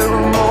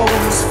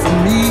pheromones for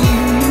me.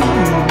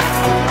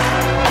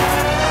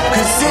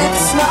 'Cause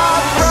it's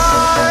not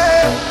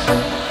right,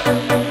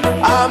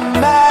 I'm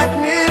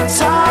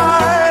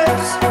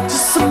magnetized to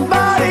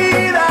somebody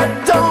that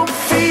don't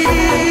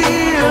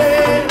feel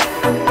it.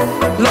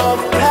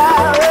 Love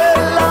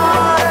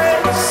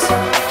paralyzed,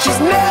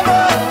 she's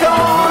never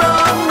gonna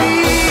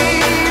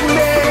need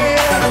me.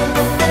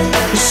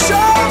 It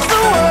shows the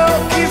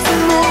world keeps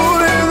moving.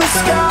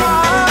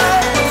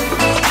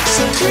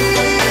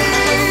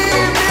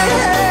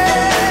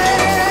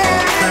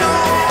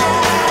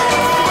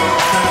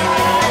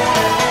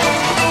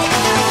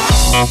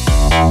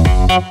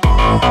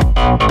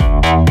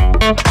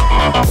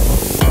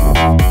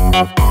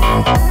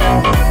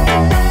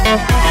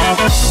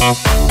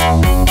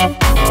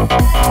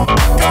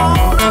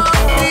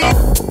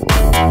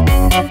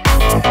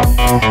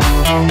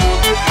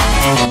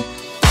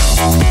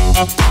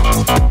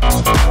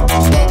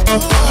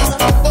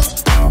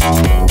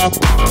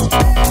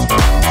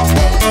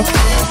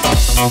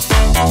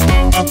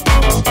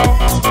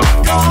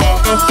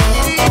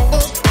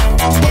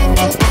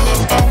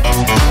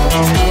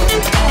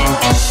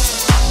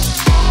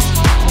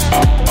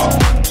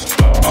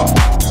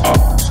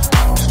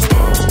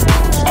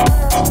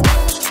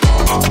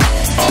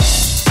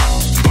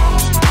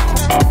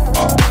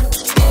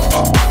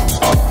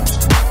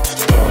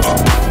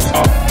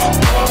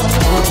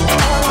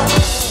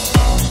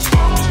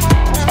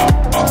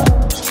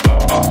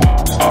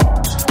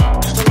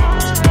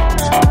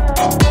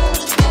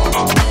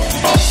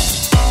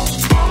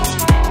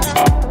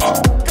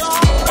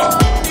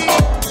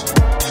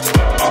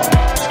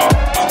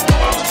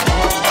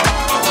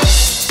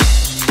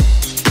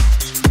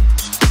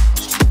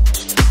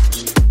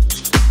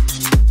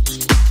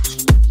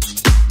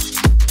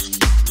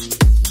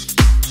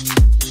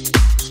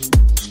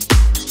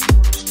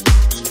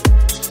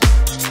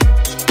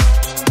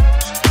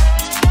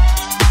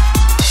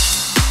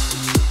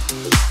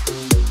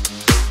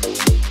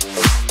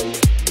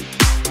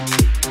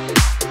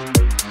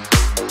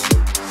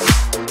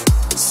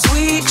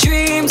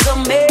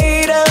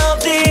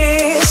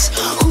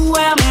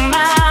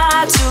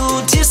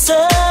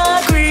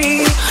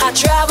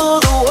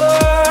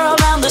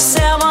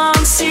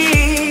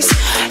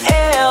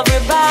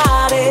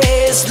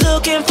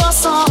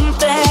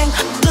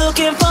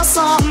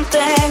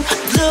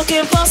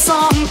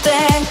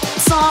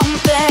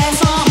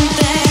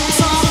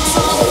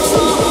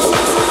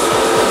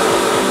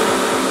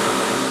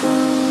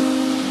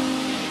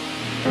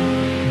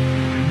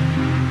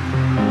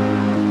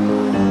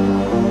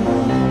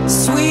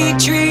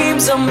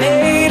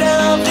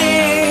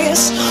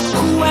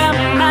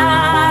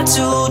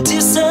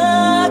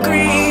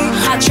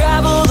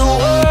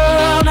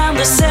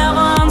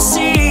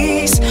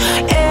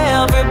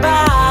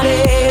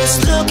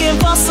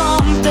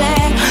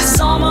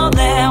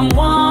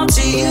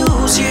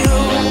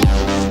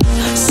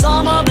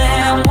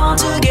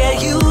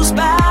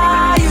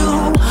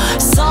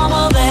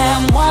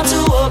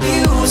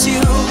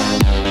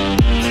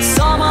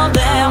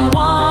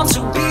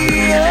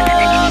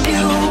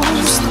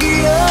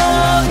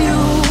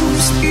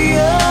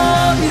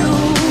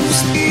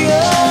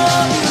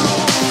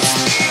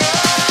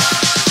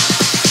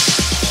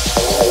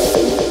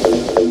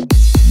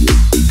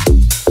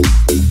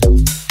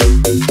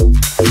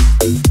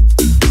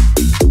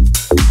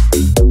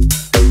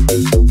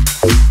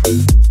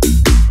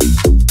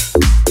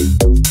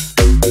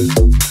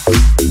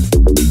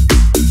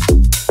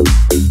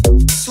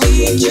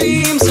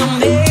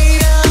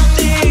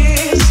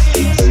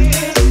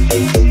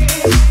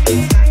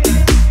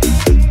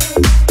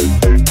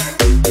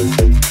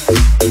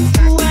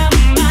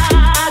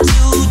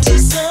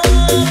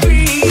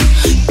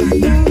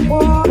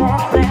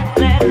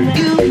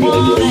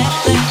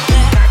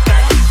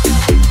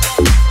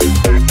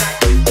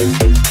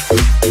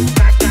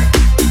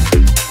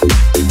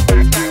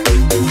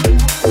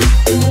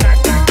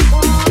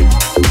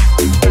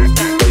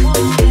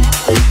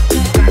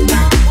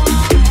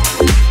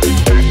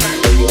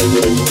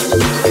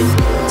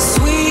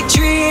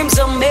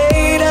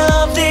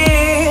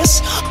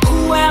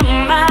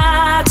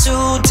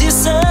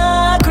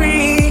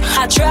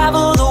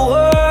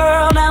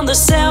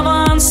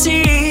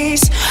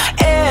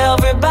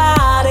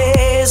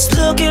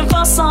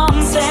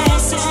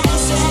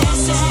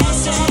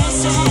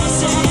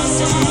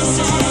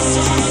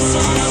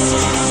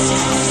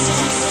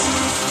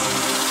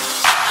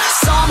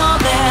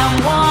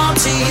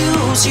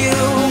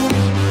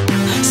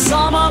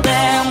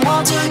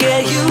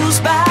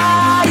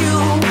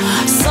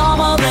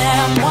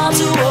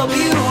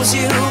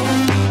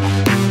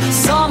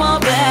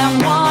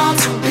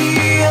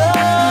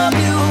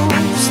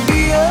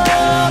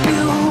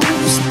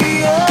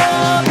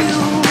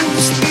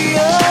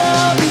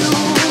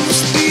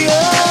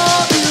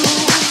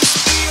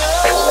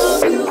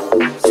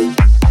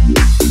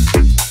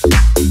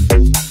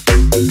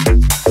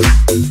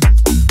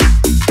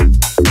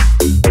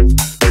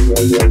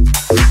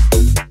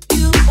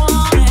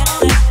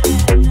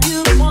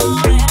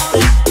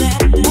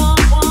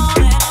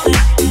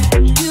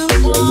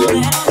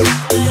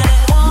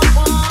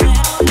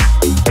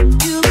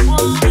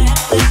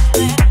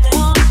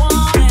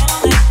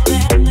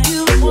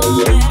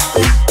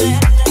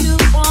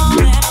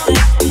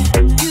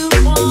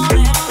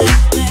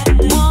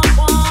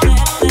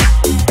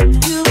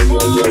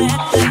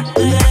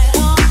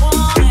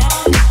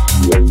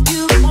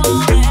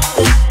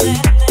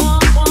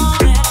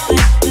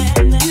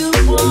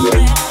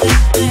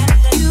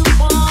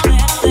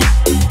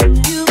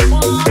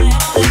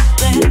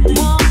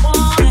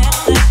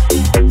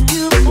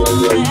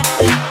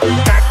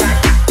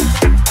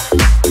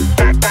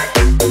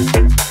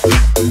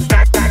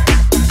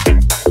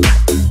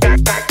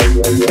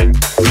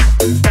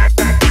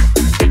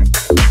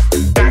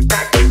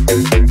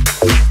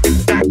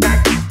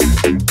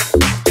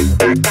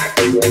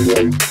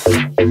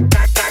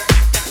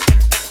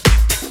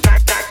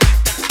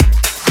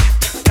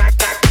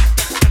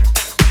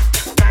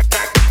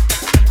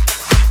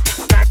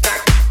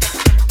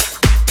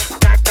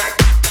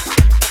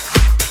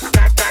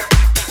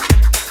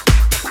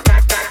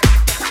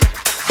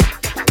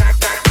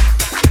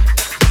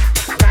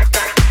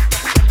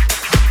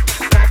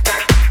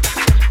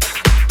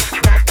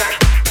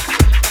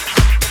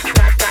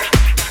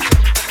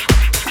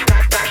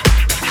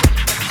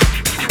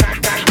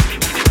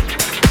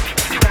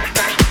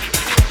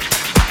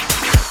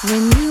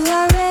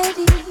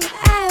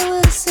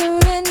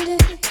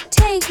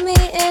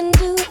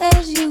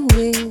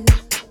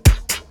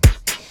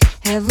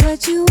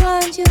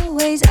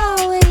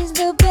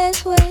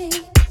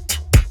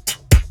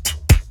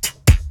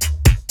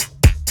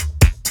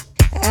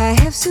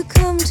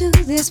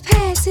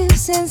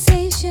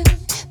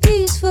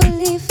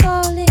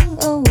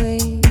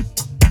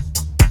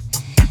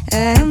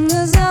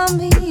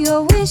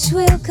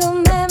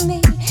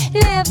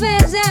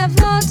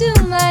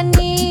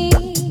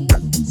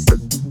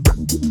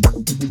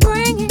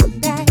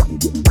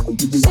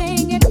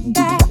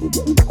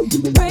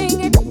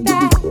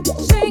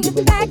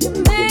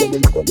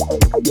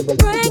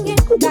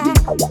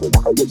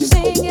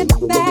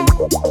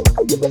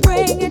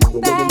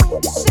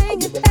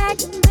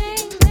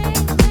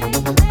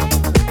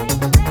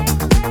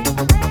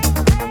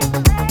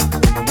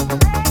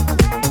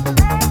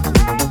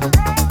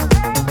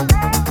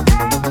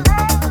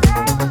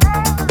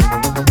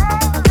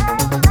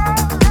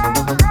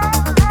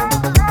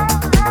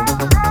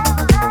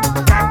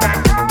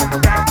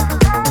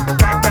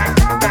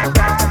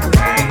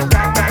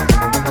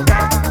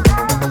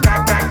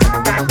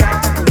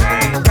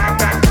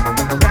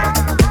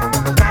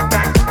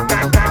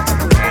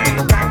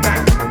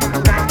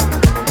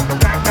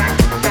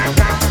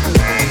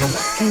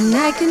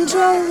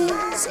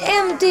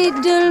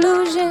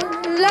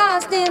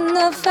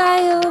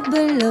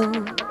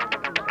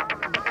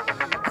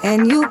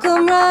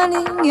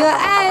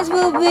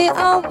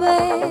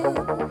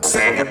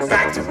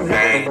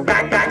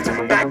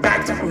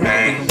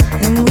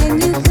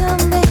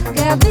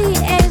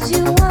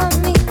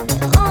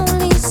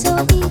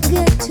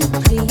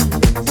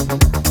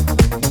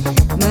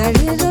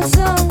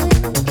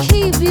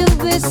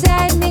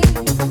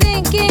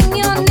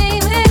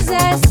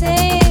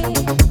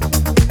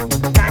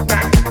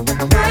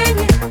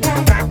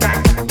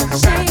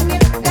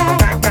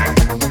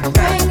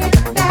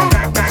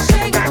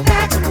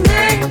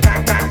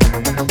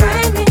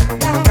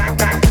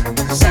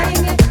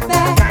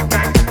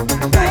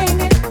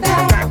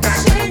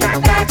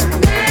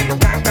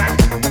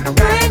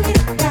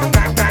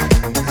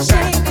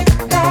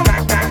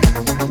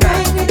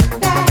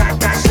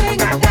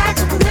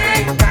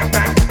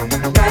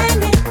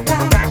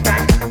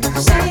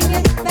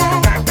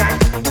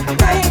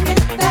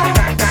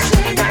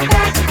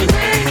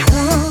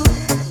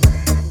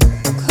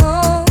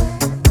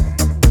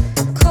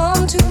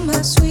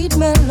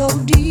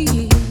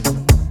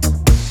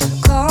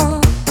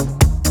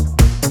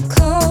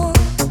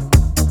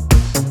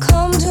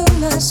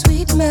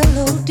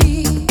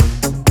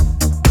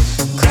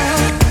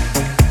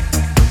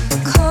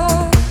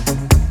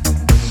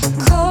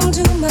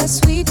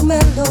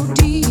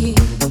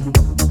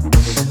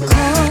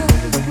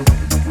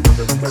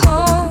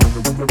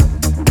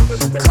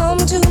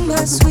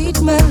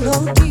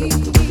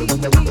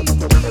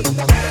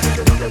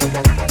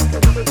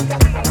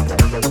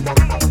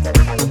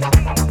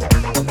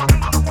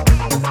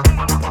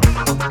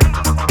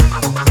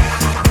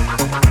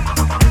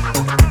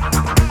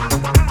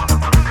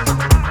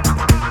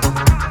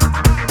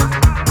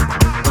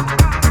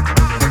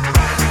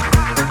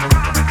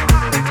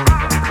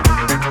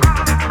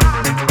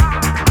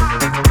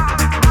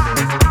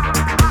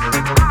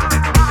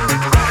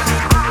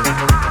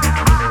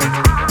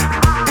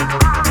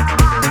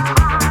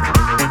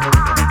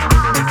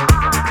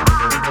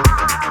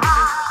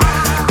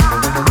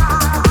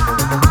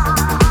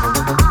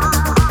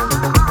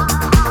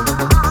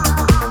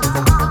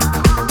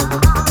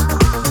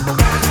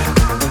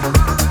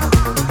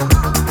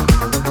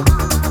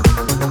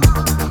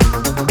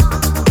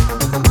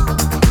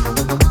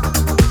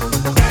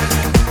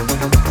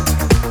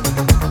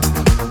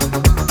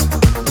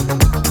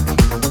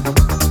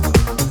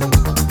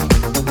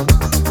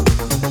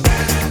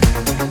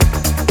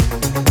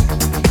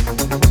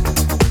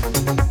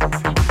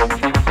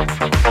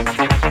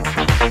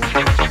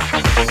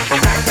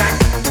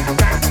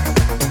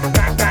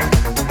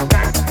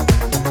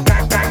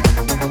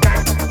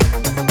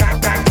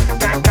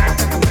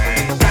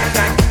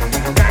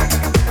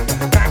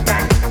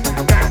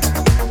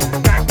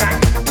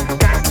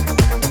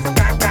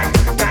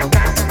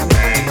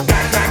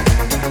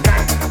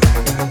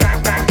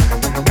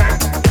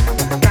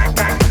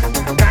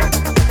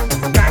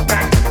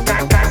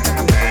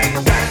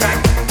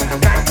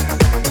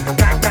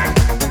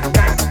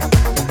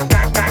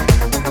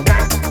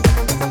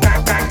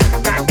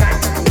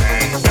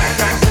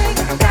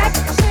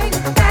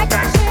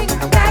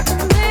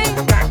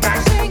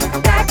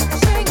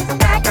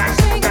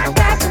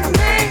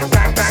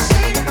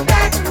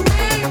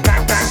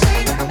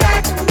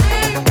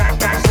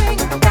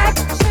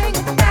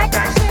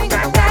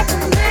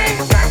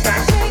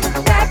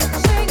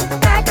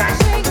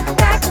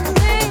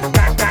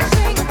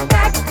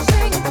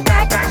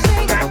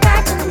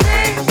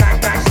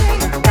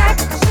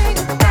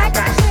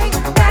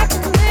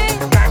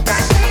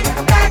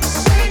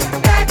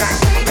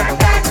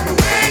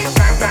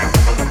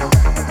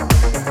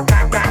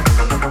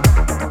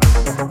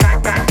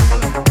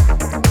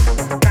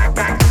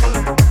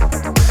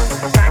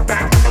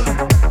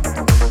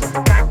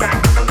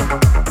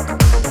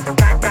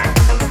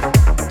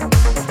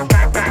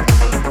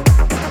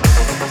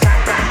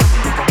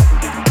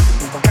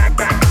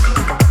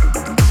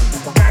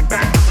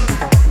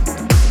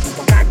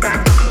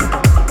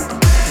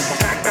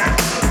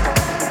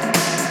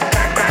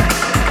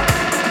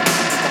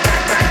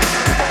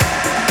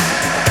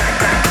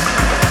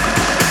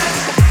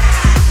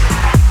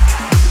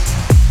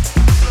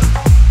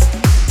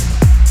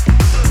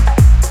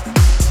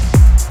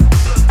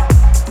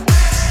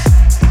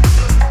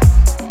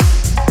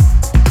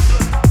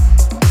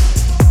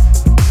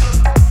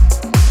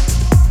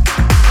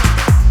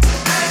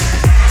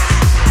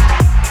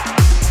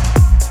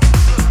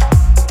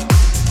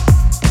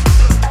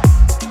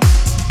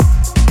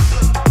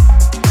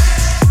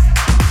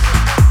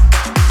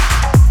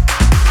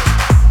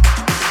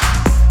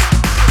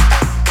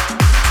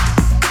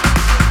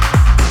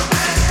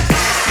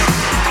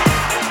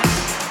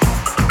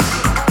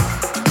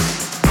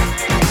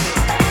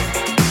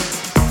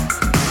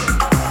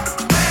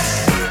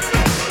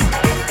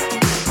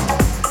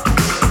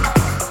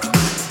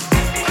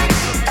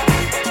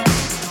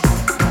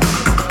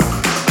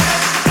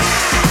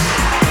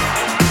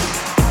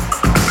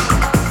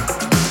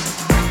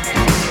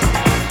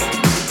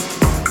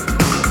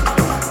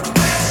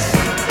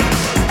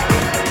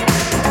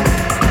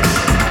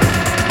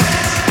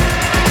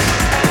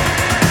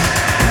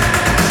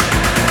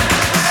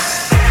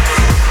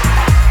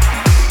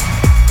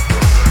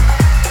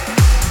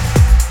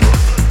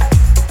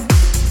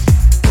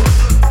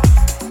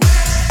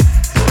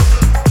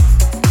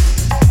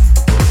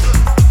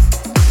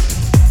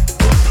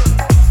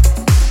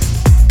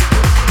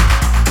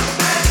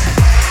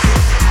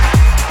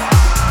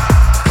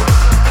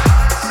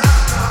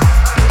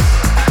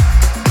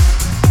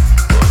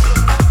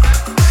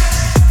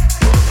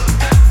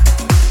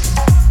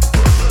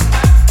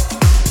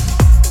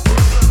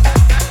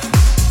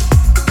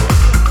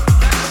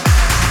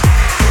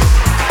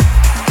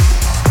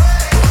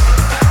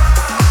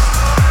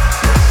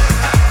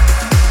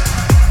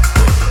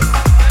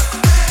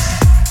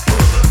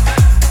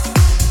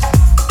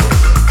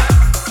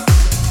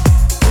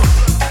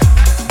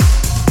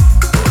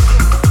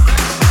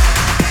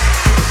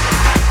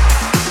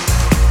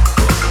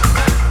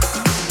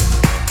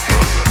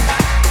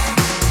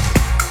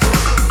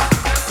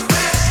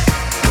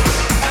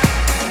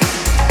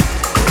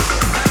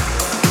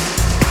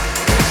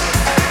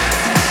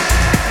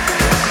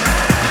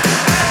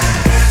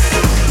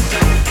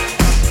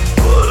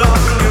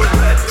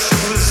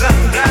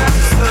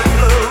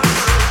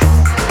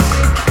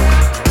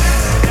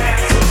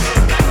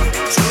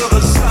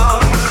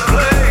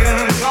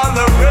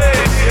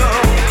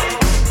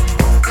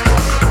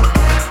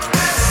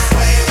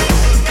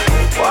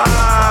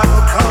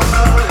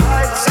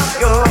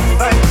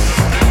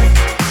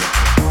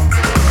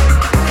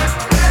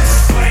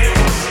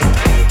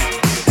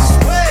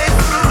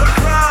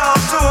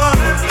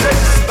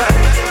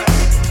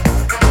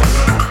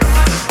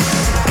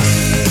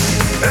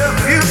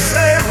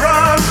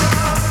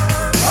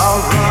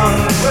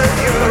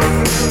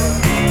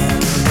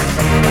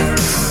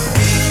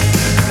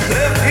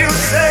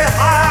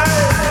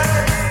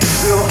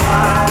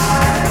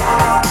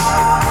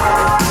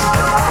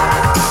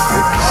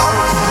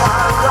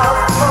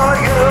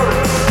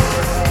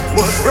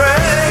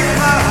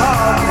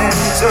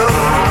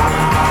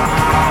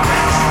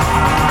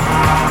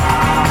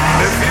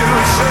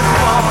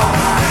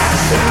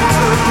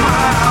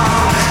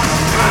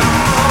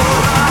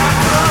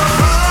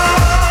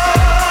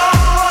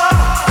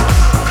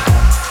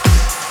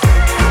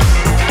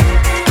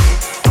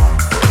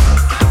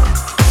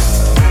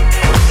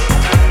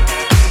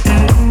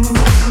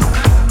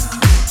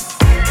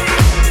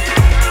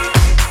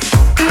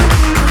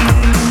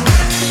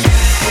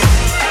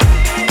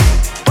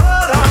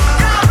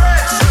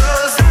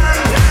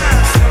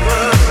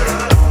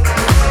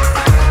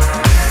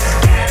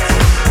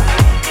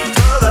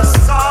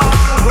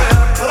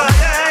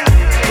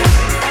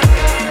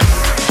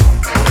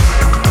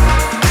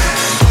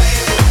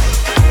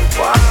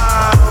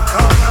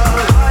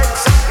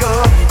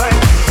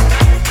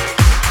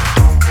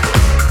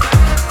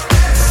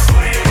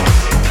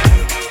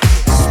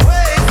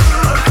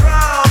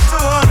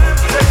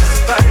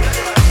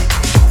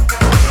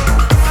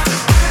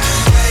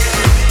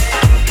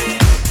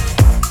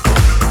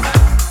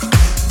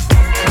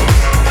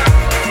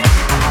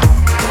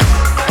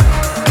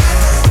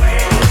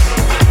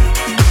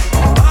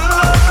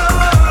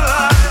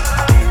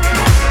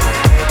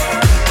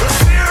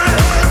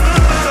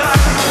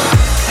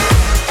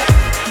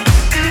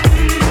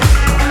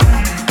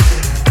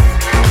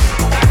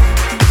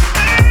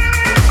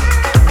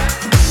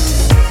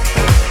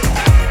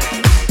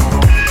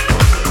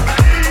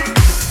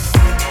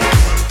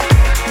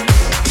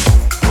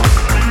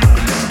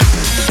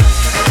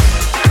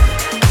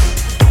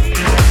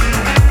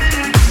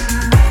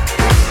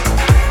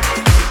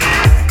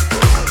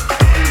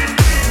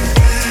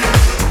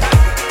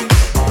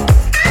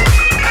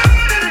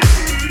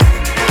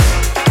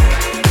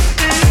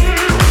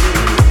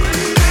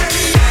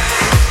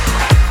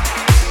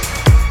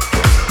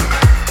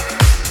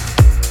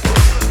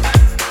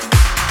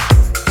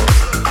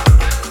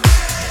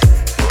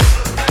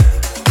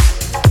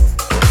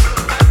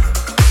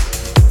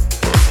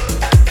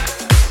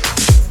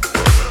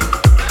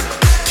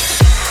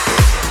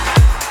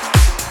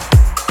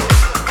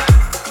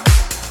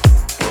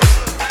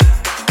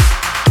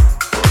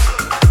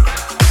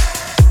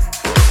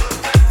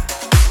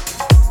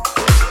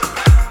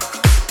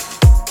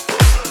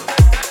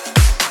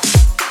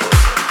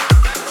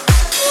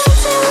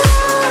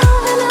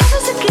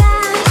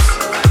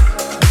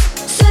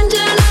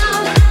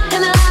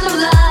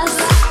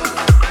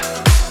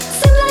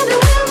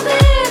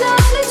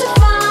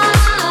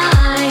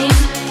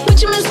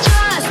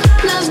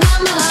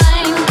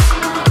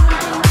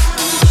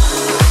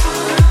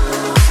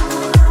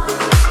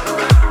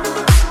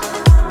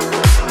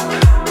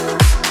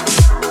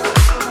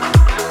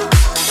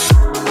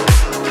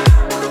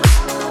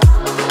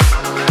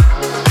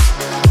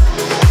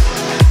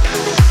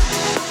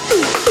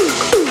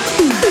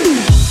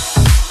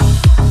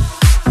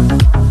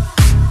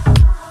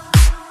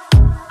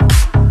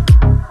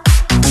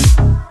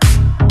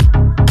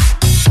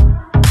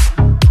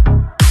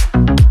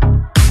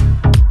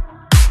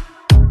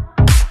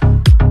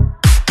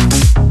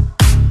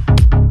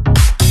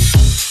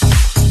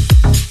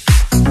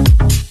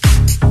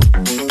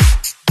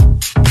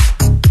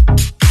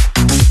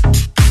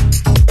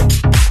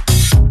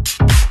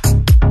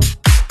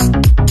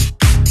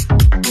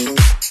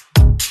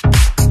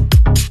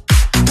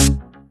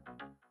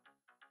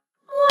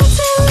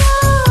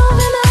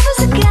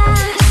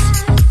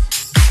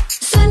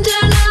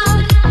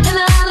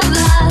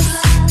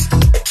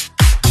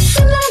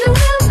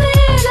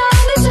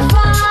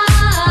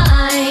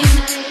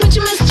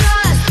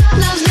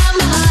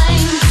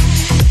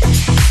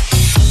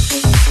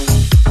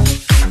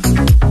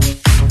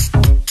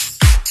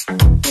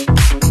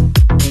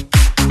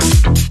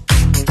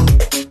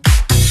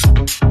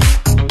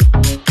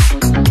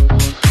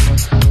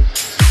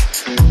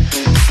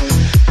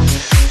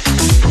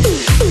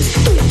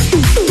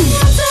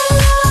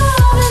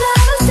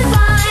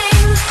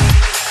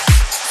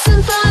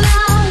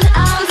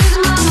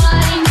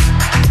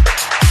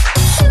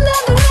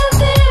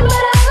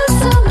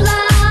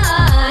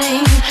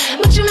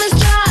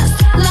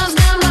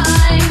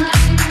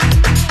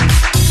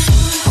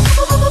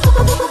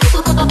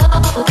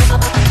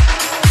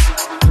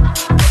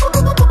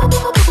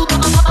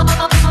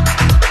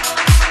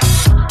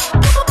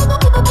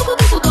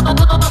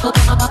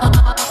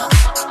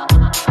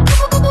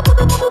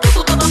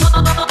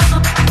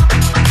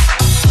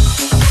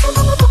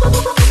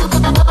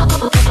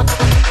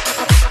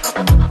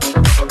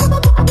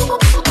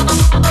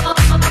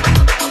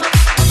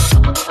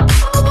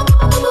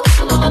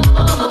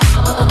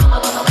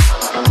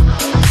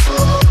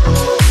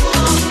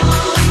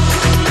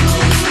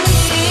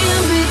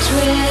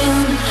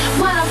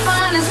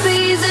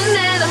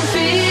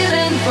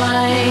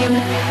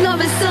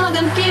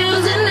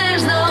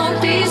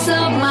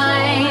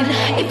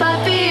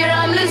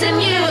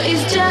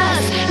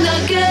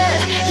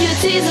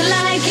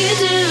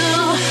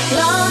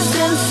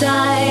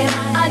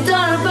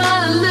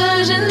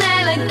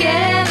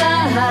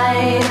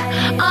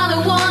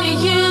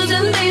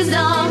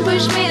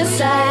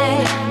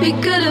 We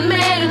could have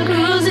made a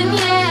cruising,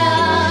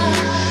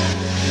 yeah.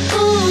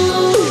 Ooh.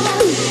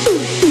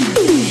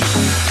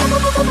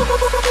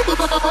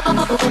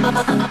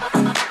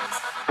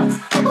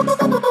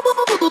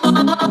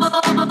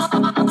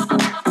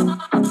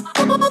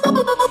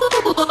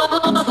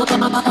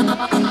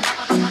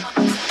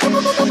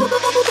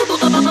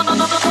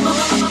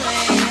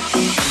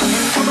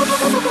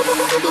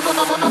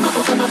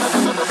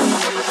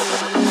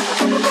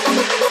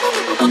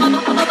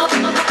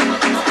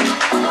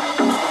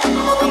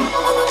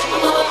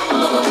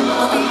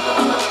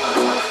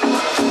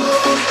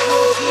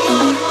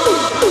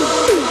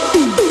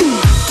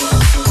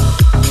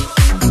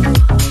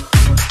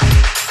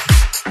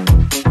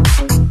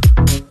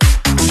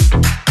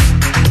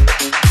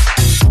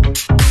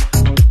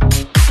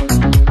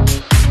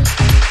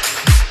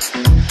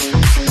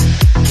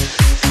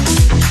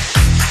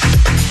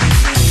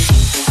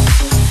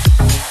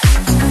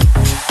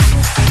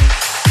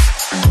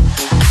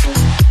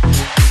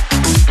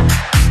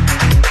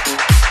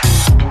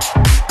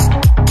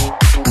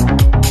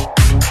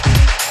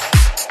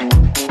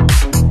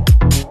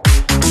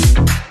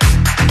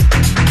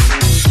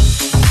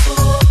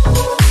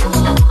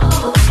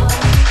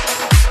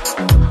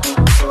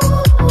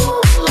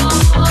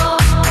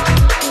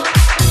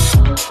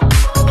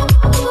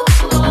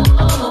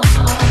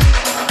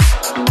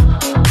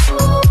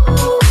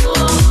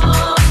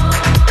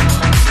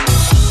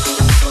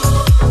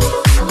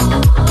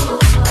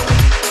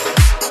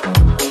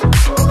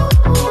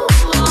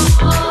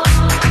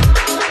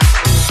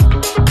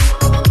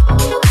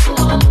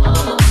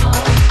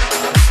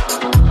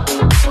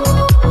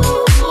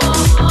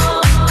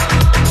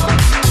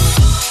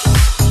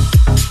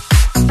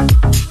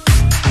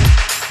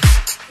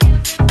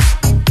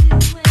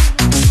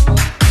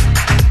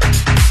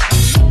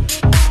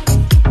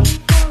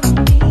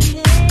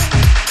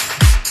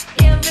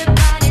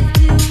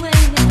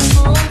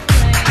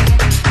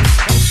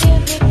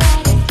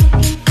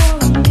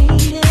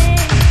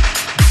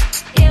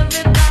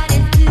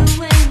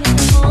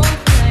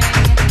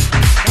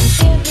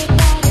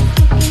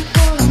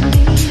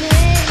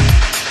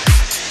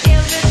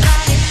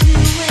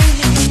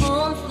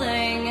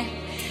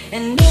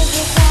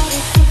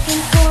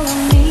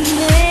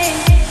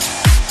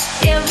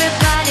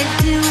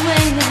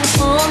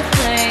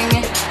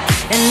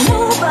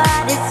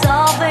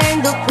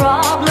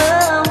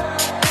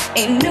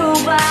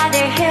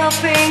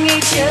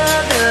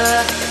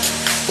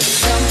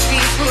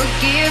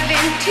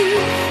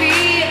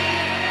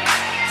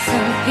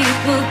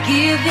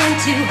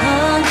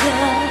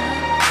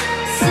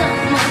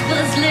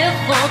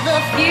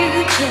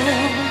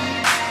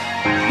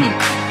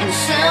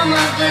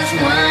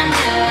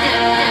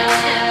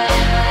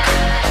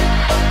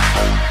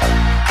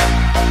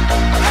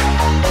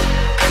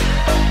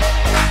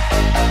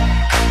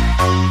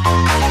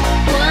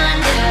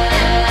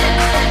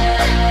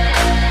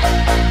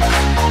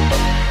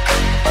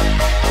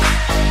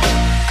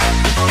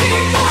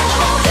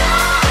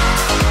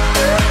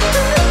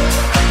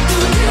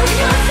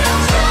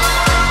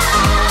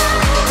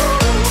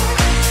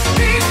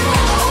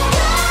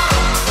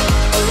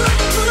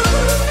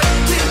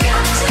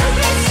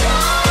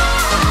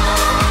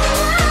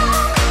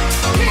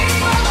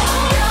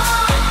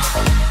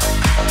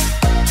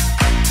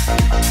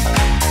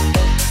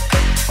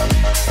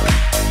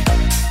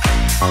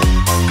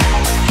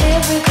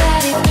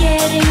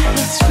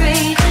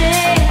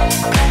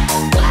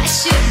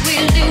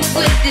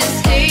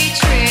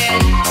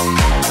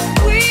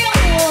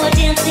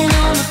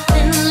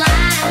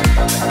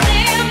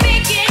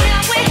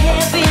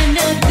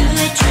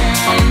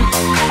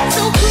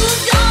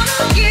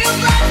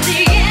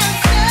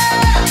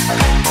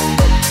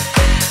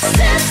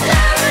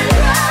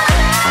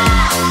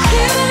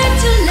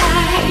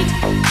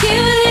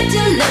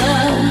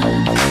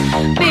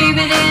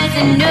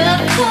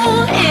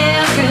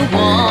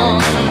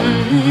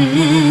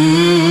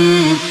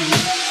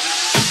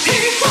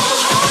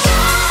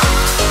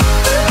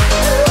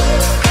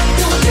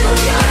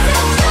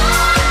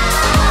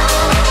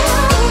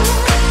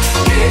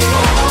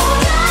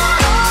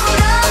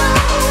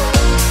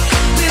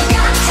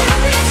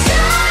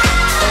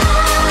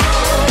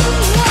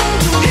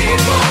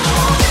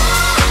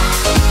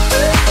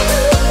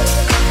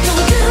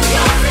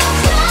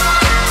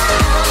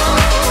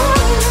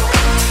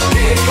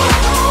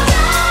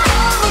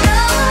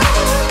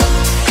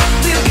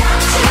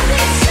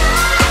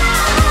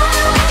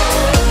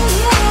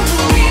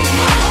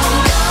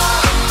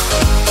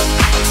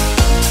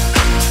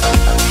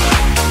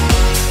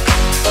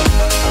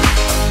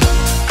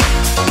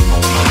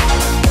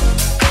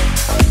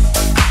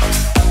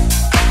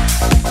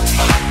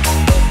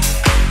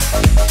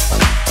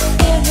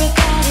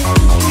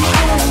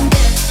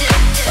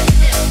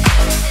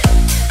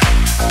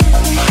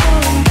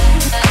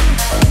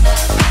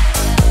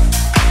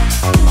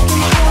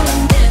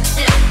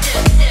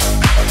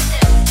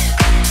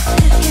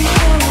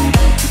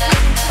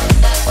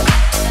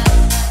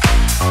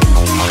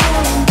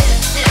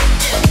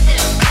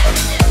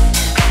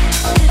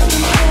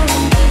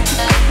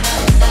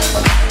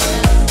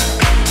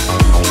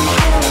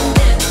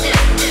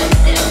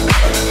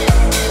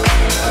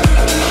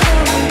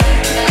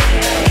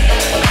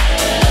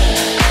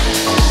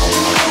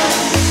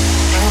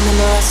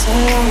 so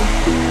long,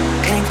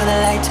 waiting for the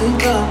light to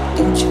go.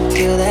 Don't you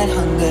feel that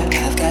hunger?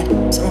 I've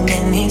got so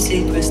many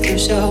secrets to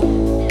show.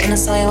 When I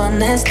saw you on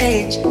that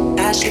stage,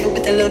 I shivered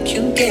with the look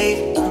you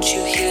gave. Don't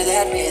you hear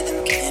that rhythm?